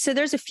 So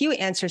there's a few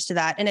answers to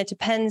that. And it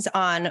depends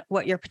on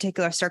what your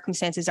particular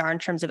circumstances are in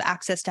terms of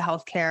access to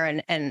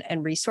healthcare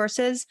and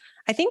resources.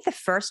 I think the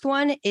first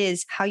one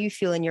is how you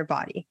feel in your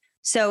body.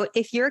 So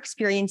if you're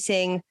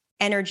experiencing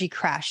energy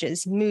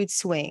crashes, mood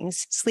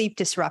swings, sleep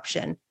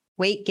disruption,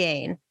 weight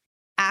gain,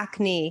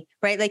 acne,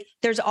 right? Like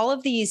there's all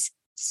of these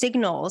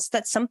signals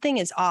that something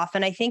is off.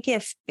 And I think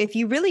if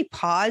you really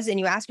pause and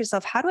you ask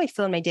yourself, how do I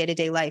feel in my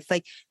day-to-day life?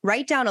 Like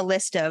write down a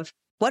list of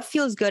what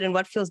feels good and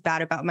what feels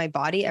bad about my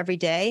body every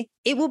day.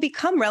 It will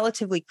become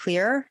relatively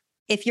clear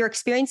if you're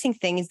experiencing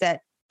things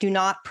that do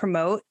not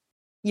promote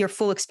your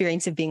full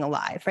experience of being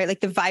alive, right?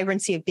 Like the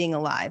vibrancy of being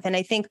alive. And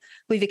I think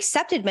we've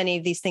accepted many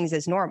of these things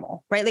as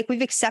normal, right? Like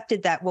we've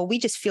accepted that, well, we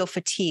just feel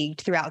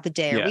fatigued throughout the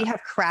day, or we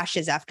have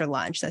crashes after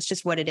lunch. That's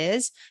just what it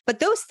is. But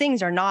those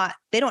things are not,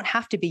 they don't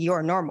have to be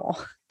your normal.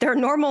 They're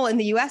normal in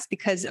the US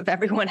because of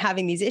everyone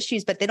having these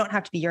issues, but they don't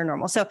have to be your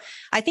normal. So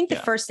I think the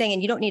first thing,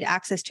 and you don't need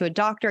access to a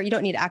doctor, you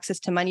don't need access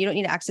to money, you don't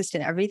need access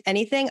to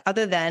anything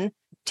other than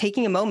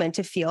taking a moment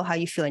to feel how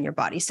you feel in your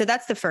body. So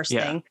that's the first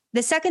thing.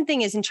 The second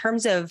thing is in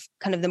terms of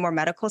kind of the more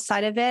medical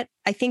side of it,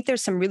 I think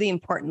there's some really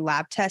important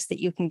lab tests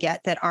that you can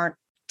get that aren't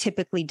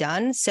typically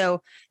done.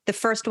 So the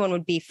first one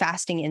would be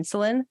fasting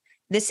insulin.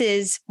 This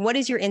is, what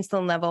is your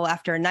insulin level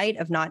after a night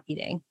of not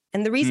eating?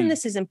 And the reason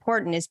this is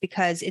important is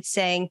because it's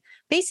saying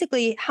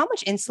basically how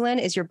much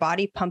insulin is your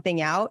body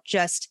pumping out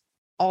just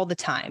all the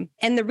time.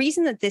 And the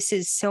reason that this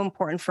is so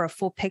important for a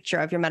full picture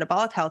of your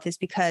metabolic health is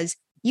because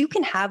you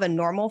can have a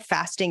normal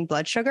fasting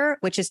blood sugar,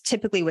 which is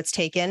typically what's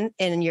taken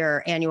in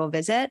your annual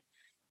visit.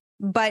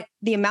 But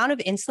the amount of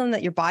insulin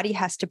that your body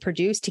has to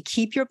produce to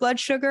keep your blood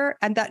sugar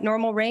at that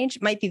normal range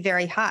might be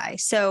very high.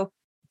 So,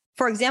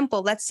 for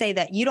example, let's say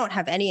that you don't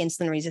have any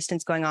insulin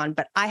resistance going on,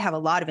 but I have a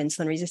lot of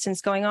insulin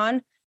resistance going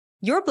on.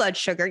 Your blood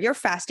sugar, your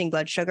fasting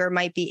blood sugar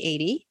might be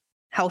 80,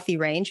 healthy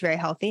range, very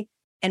healthy.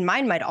 And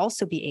mine might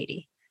also be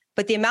 80.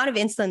 But the amount of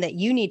insulin that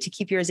you need to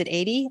keep yours at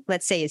 80,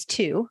 let's say, is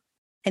 2.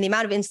 And the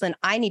amount of insulin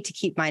I need to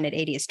keep mine at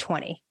 80 is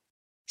 20.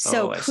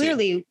 So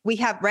clearly we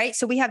have, right?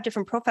 So we have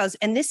different profiles.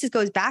 And this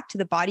goes back to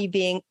the body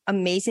being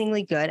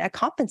amazingly good at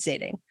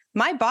compensating.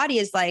 My body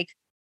is like,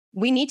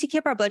 we need to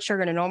keep our blood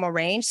sugar in a normal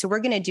range. So we're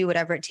going to do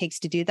whatever it takes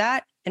to do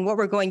that. And what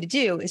we're going to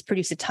do is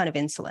produce a ton of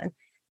insulin.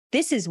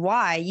 This is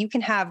why you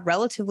can have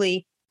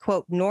relatively,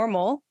 quote,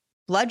 normal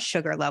blood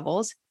sugar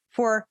levels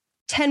for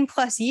 10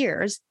 plus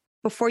years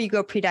before you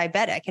go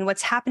pre-diabetic. And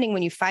what's happening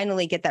when you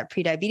finally get that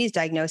prediabetes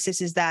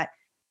diagnosis is that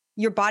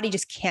your body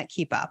just can't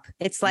keep up.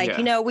 It's like,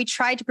 we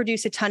tried to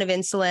produce a ton of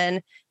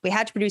insulin. We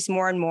had to produce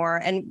more and more,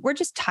 and we're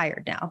just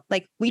tired now.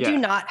 Like we do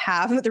not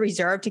have the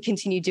reserve to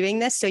continue doing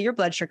this. So your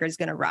blood sugar is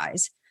going to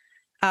rise.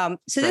 So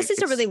this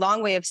is a really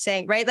long way of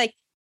saying, right? Like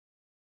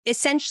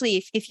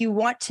essentially, if you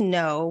want to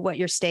know what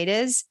your state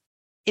is,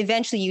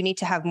 eventually you need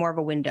to have more of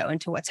a window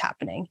into what's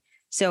happening.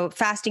 So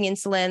fasting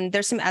insulin,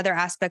 there's some other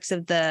aspects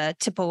of the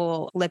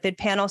typical lipid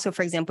panel. So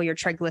for example, your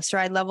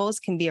triglyceride levels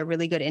can be a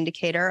really good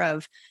indicator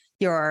of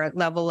your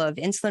level of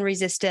insulin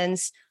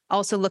resistance.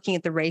 Also looking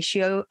at the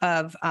ratio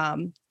of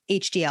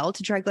HDL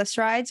to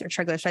triglycerides or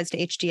triglycerides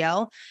to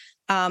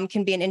HDL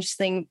can be an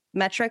interesting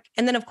metric.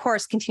 And then of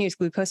course, continuous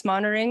glucose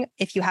monitoring,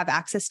 if you have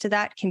access to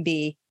that, can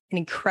be an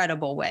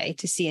incredible way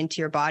to see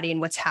into your body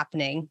and what's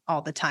happening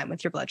all the time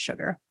with your blood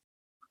sugar.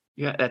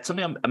 Yeah, that's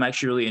something I'm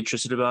actually really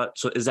interested about.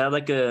 So is that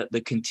like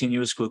the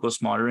continuous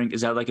glucose monitoring?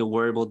 Is that like a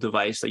wearable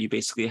device that you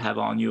basically have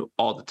on you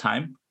all the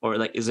time? Or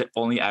like, is it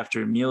only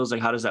after meals?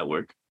 Like, how does that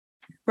work?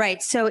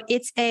 Right. So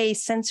it's a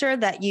sensor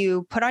that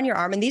you put on your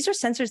arm. And these are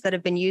sensors that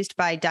have been used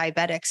by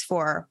diabetics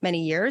for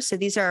many years. So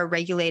these are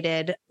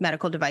regulated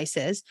medical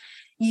devices.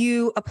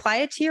 You apply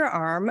it to your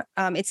arm.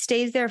 It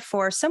stays there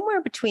for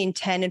somewhere between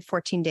 10 and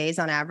 14 days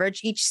on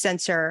average. Each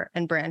sensor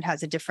and brand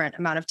has a different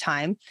amount of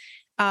time.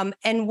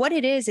 And what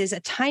it is a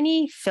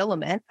tiny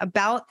filament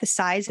about the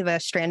size of a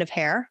strand of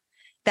hair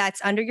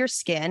that's under your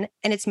skin,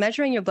 and it's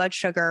measuring your blood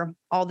sugar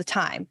all the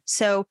time.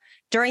 So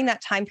during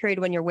that time period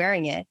when you're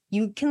wearing it,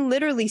 you can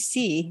literally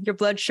see your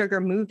blood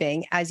sugar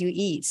moving as you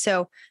eat.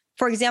 So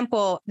for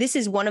example, this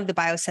is one of the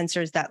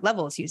biosensors that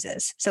Levels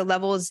uses. So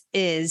Levels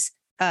is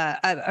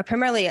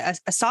primarily a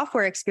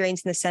software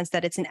experience in the sense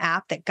that it's an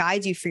app that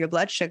guides you for your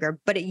blood sugar,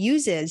 but it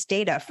uses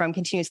data from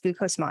continuous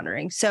glucose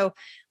monitoring. So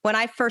when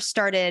I first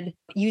started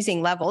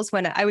using Levels,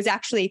 when I was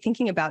actually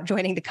thinking about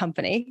joining the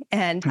company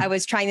and I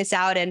was trying this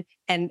out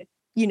and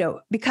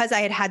because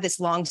I had this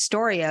long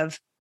story of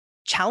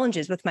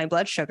challenges with my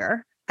blood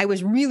sugar, I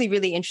was really,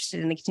 really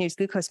interested in the continuous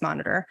glucose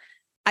monitor.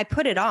 I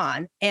put it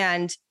on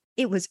and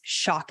it was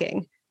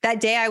shocking. That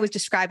day I was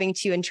describing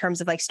to you in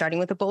terms of like starting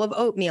with a bowl of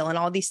oatmeal and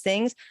all these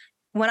things.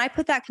 When I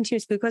put that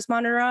continuous glucose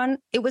monitor on,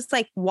 it was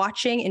like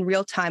watching in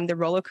real time the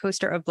roller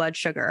coaster of blood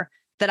sugar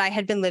that I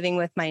had been living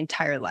with my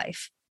entire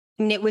life.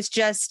 I mean, it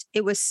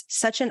was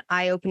such an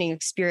eye-opening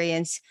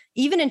experience,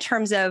 even in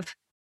terms of,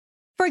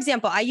 for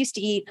example, I used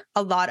to eat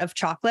a lot of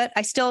chocolate.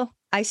 I still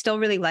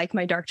really like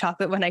my dark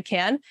chocolate when I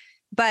can,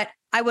 but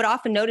I would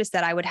often notice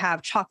that I would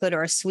have chocolate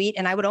or a sweet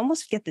and I would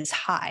almost get this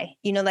high,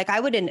 like I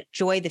would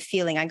enjoy the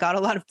feeling. I got a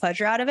lot of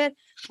pleasure out of it.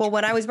 Well,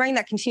 when I was wearing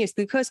that continuous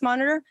glucose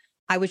monitor,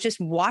 I was just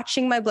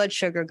watching my blood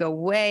sugar go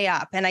way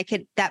up, and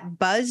that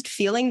buzzed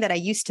feeling that I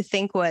used to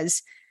think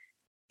was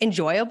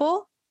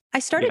enjoyable. I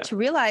started to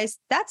realize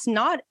that's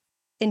not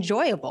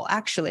enjoyable,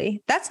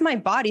 actually. That's my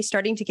body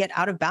starting to get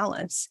out of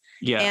balance.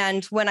 Yeah.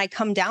 And when I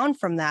come down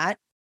from that,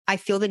 I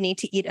feel the need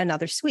to eat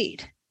another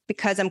sweet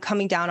because I'm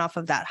coming down off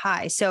of that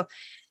high. So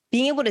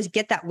being able to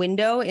get that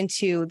window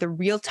into the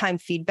real-time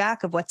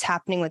feedback of what's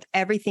happening with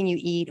everything you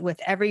eat, with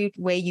every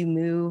way you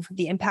move,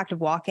 the impact of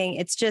walking,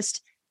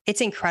 it's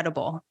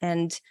incredible.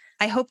 And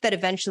I hope that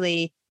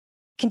eventually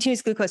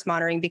continuous glucose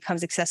monitoring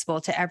becomes accessible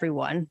to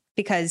everyone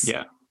because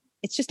Yeah.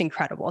 it's just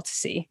incredible to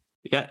see.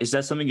 Yeah. Is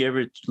that something you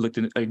ever looked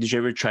in, like, did you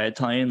ever try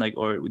Italian, like,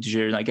 or did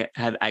you ever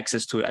have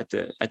access to it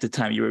at the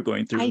time you were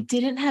going through? I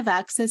didn't have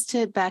access to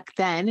it back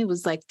then. It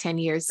was like 10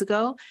 years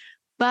ago,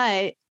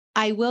 but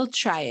I will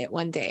try it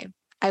one day.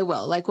 I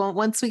will. Like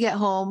once we get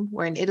home,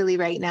 we're in Italy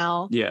right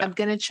now. Yeah. I'm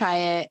going to try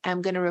it.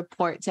 I'm going to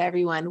report to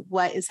everyone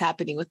what is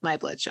happening with my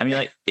blood sugar. I mean,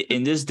 like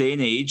in this day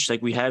and age,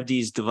 like we have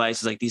these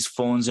devices, like these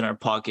phones in our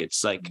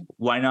pockets, like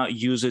why not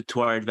use it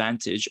to our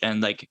advantage? And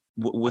like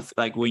with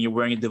like when you're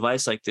wearing a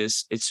device like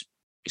this, it's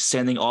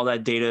sending all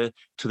that data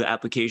to the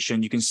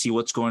application. You can see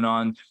what's going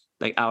on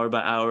like hour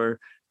by hour,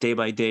 day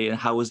by day, and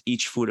how is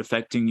each food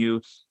affecting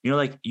you. You know,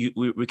 like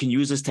we can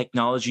use this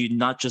technology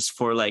not just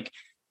for like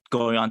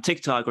going on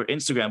TikTok or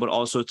Instagram, but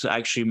also to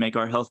actually make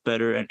our health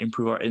better and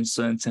improve our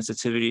insulin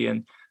sensitivity.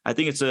 And I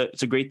think it's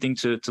a great thing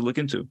to look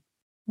into.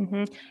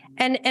 Mm-hmm.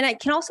 And it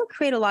can also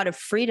create a lot of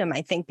freedom,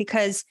 I think,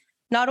 because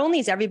not only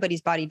is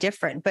everybody's body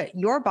different, but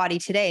your body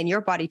today and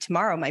your body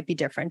tomorrow might be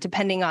different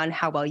depending on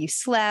how well you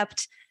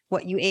slept,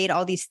 what you ate,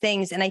 all these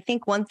things. And I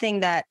think one thing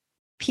that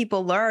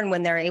people learn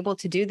when they're able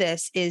to do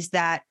this is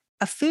that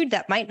a food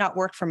that might not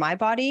work for my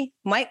body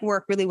might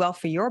work really well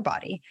for your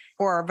body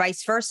or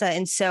vice versa.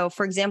 And so,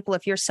 for example,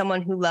 if you're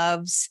someone who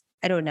loves,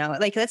 I don't know,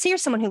 like let's say you're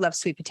someone who loves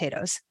sweet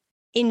potatoes.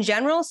 In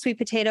general, sweet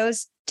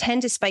potatoes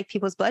tend to spike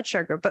people's blood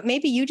sugar, but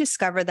maybe you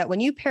discover that when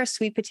you pair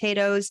sweet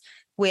potatoes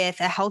with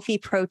a healthy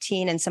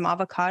protein and some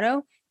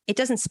avocado, it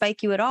doesn't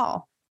spike you at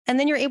all. And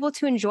then you're able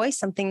to enjoy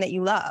something that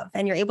you love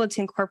and you're able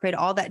to incorporate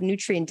all that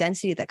nutrient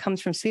density that comes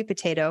from sweet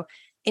potato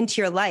into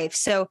your life.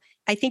 So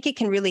I think it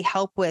can really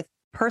help with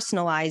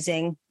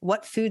personalizing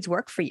what foods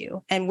work for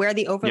you and where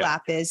the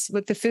overlap is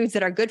with the foods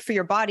that are good for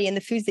your body and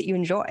the foods that you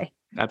enjoy.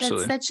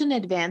 Absolutely. That's such an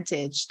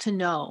advantage to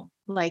know,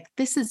 like,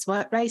 this is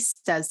what rice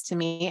does to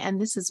me, and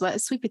this is what a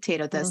sweet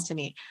potato does to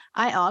me.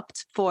 I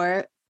opt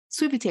for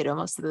sweet potato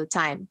most of the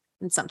time,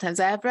 and sometimes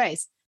I have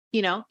rice.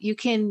 You know, you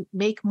can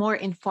make more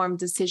informed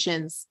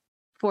decisions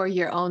for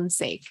your own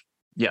sake.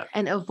 Yeah.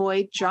 And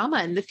avoid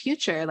drama in the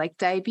future, like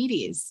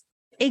diabetes.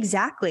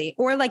 Exactly.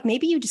 Or like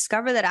maybe you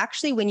discover that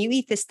actually when you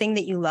eat this thing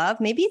that you love,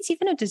 maybe it's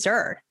even a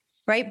dessert,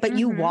 right? But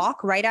you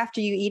walk right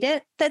after you eat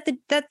it, that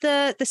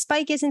the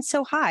spike isn't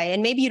so high.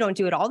 And maybe you don't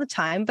do it all the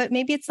time, but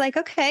maybe it's like,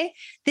 okay,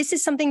 this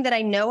is something that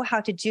I know how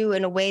to do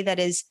in a way that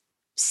is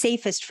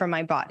safest for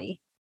my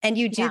body. And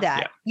you do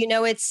that. Yeah. You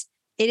know, it's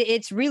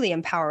really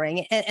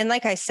empowering. And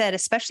like I said,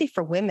 especially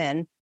for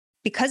women,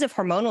 because of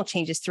hormonal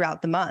changes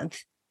throughout the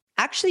month,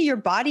 actually your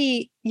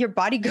body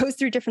goes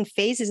through different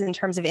phases in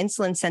terms of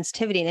insulin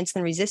sensitivity and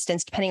insulin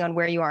resistance, depending on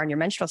where you are in your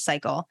menstrual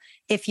cycle,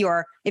 if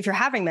you're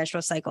having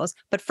menstrual cycles.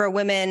 But for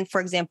women,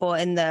 for example,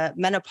 in the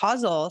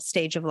menopausal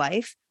stage of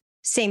life,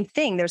 same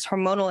thing. There's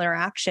hormonal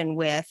interaction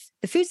with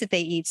the foods that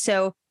they eat.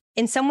 So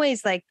in some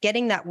ways, like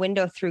getting that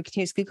window through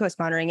continuous glucose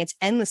monitoring, it's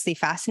endlessly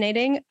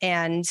fascinating.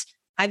 And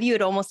I view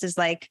it almost as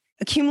like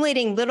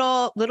accumulating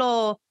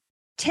little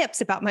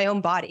tips about my own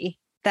body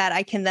that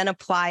I can then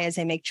apply as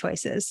I make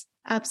choices.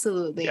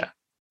 Absolutely. Yeah.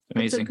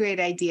 Amazing. It's a great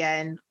idea.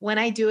 And when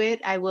I do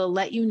it, I will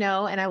let you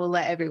know and I will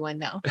let everyone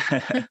know.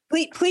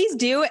 Please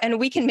do.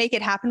 And we can make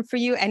it happen for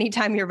you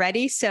anytime you're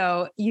ready.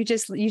 So you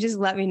just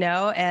let me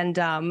know. And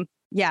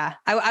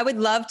I would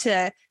love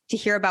to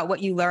hear about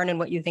what you learn and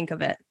what you think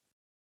of it.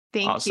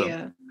 Thank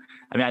you.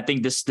 I mean, I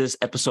think this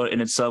episode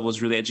in itself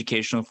was really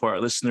educational for our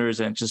listeners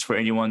and just for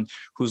anyone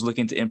who's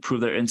looking to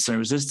improve their insulin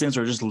resistance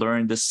or just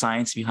learn the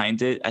science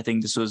behind it. I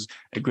think this was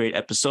a great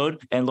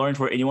episode. And Lauren,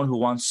 for anyone who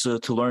wants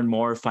to learn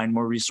more, find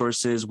more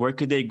resources, where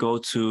could they go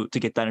to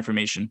get that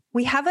information?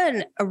 We have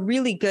a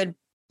really good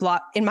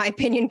blog, in my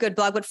opinion,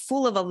 but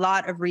full of a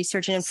lot of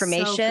research and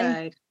information.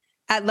 So good.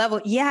 At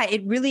Level. Yeah,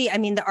 it really, I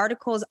mean, the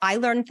articles, I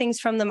learn things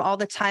from them all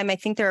the time. I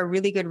think they're a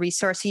really good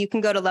resource. So you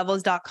can go to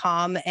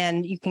levels.com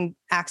and you can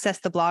access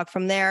the blog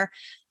from there.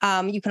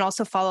 You can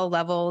also follow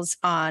Levels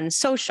on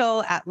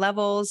social at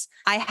Levels.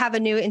 I have a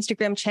new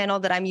Instagram channel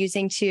that I'm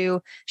using to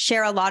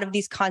share a lot of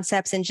these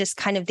concepts and just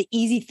kind of the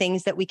easy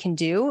things that we can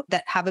do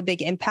that have a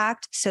big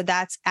impact. So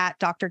that's at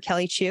Dr.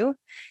 Kelley-Chew.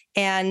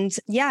 And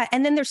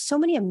and then there's so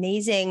many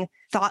amazing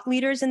thought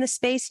leaders in the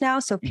space now.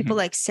 So people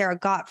like Sarah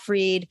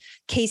Gottfried,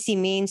 Casey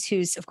Means,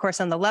 who's of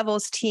course on the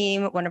Levels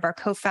team, one of our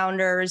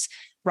co-founders,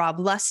 Rob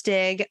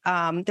Lustig.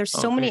 There's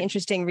so many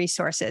interesting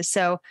resources.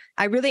 So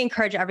I really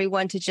encourage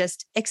everyone to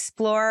just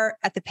explore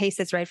at the pace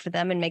that's right for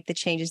them and make the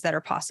changes that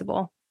are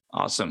possible.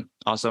 Awesome.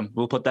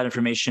 We'll put that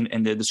information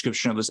in the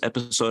description of this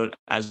episode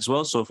as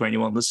well. So for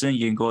anyone listening,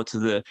 you can go to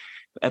the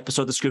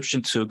episode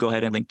description to go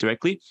ahead and link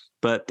directly.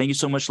 But thank you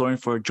so much, Lauren,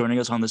 for joining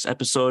us on this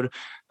episode.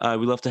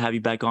 We'd love to have you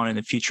back on in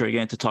the future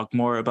again to talk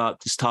more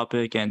about this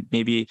topic. And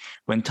maybe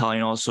when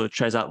Talian also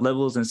tries out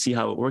Levels and see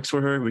how it works for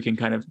her, we can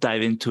kind of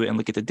dive into it and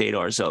look at the data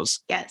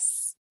ourselves.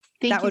 Yes.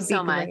 Thank you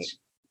so much.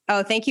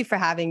 Oh, thank you for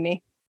having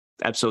me.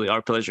 Absolutely.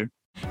 Our pleasure.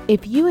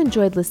 If you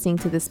enjoyed listening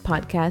to this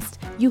podcast,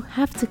 you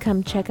have to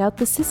come check out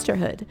The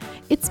Sisterhood.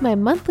 It's my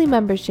monthly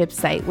membership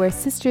site where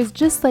sisters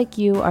just like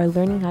you are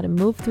learning how to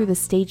move through the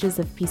stages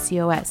of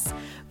PCOS.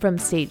 From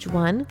stage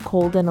 1,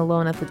 cold and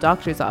alone at the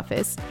doctor's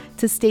office,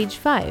 to stage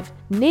 5,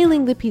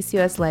 nailing the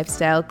PCOS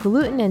lifestyle,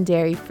 gluten and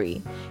dairy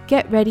free.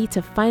 Get ready to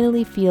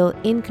finally feel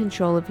in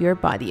control of your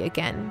body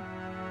again.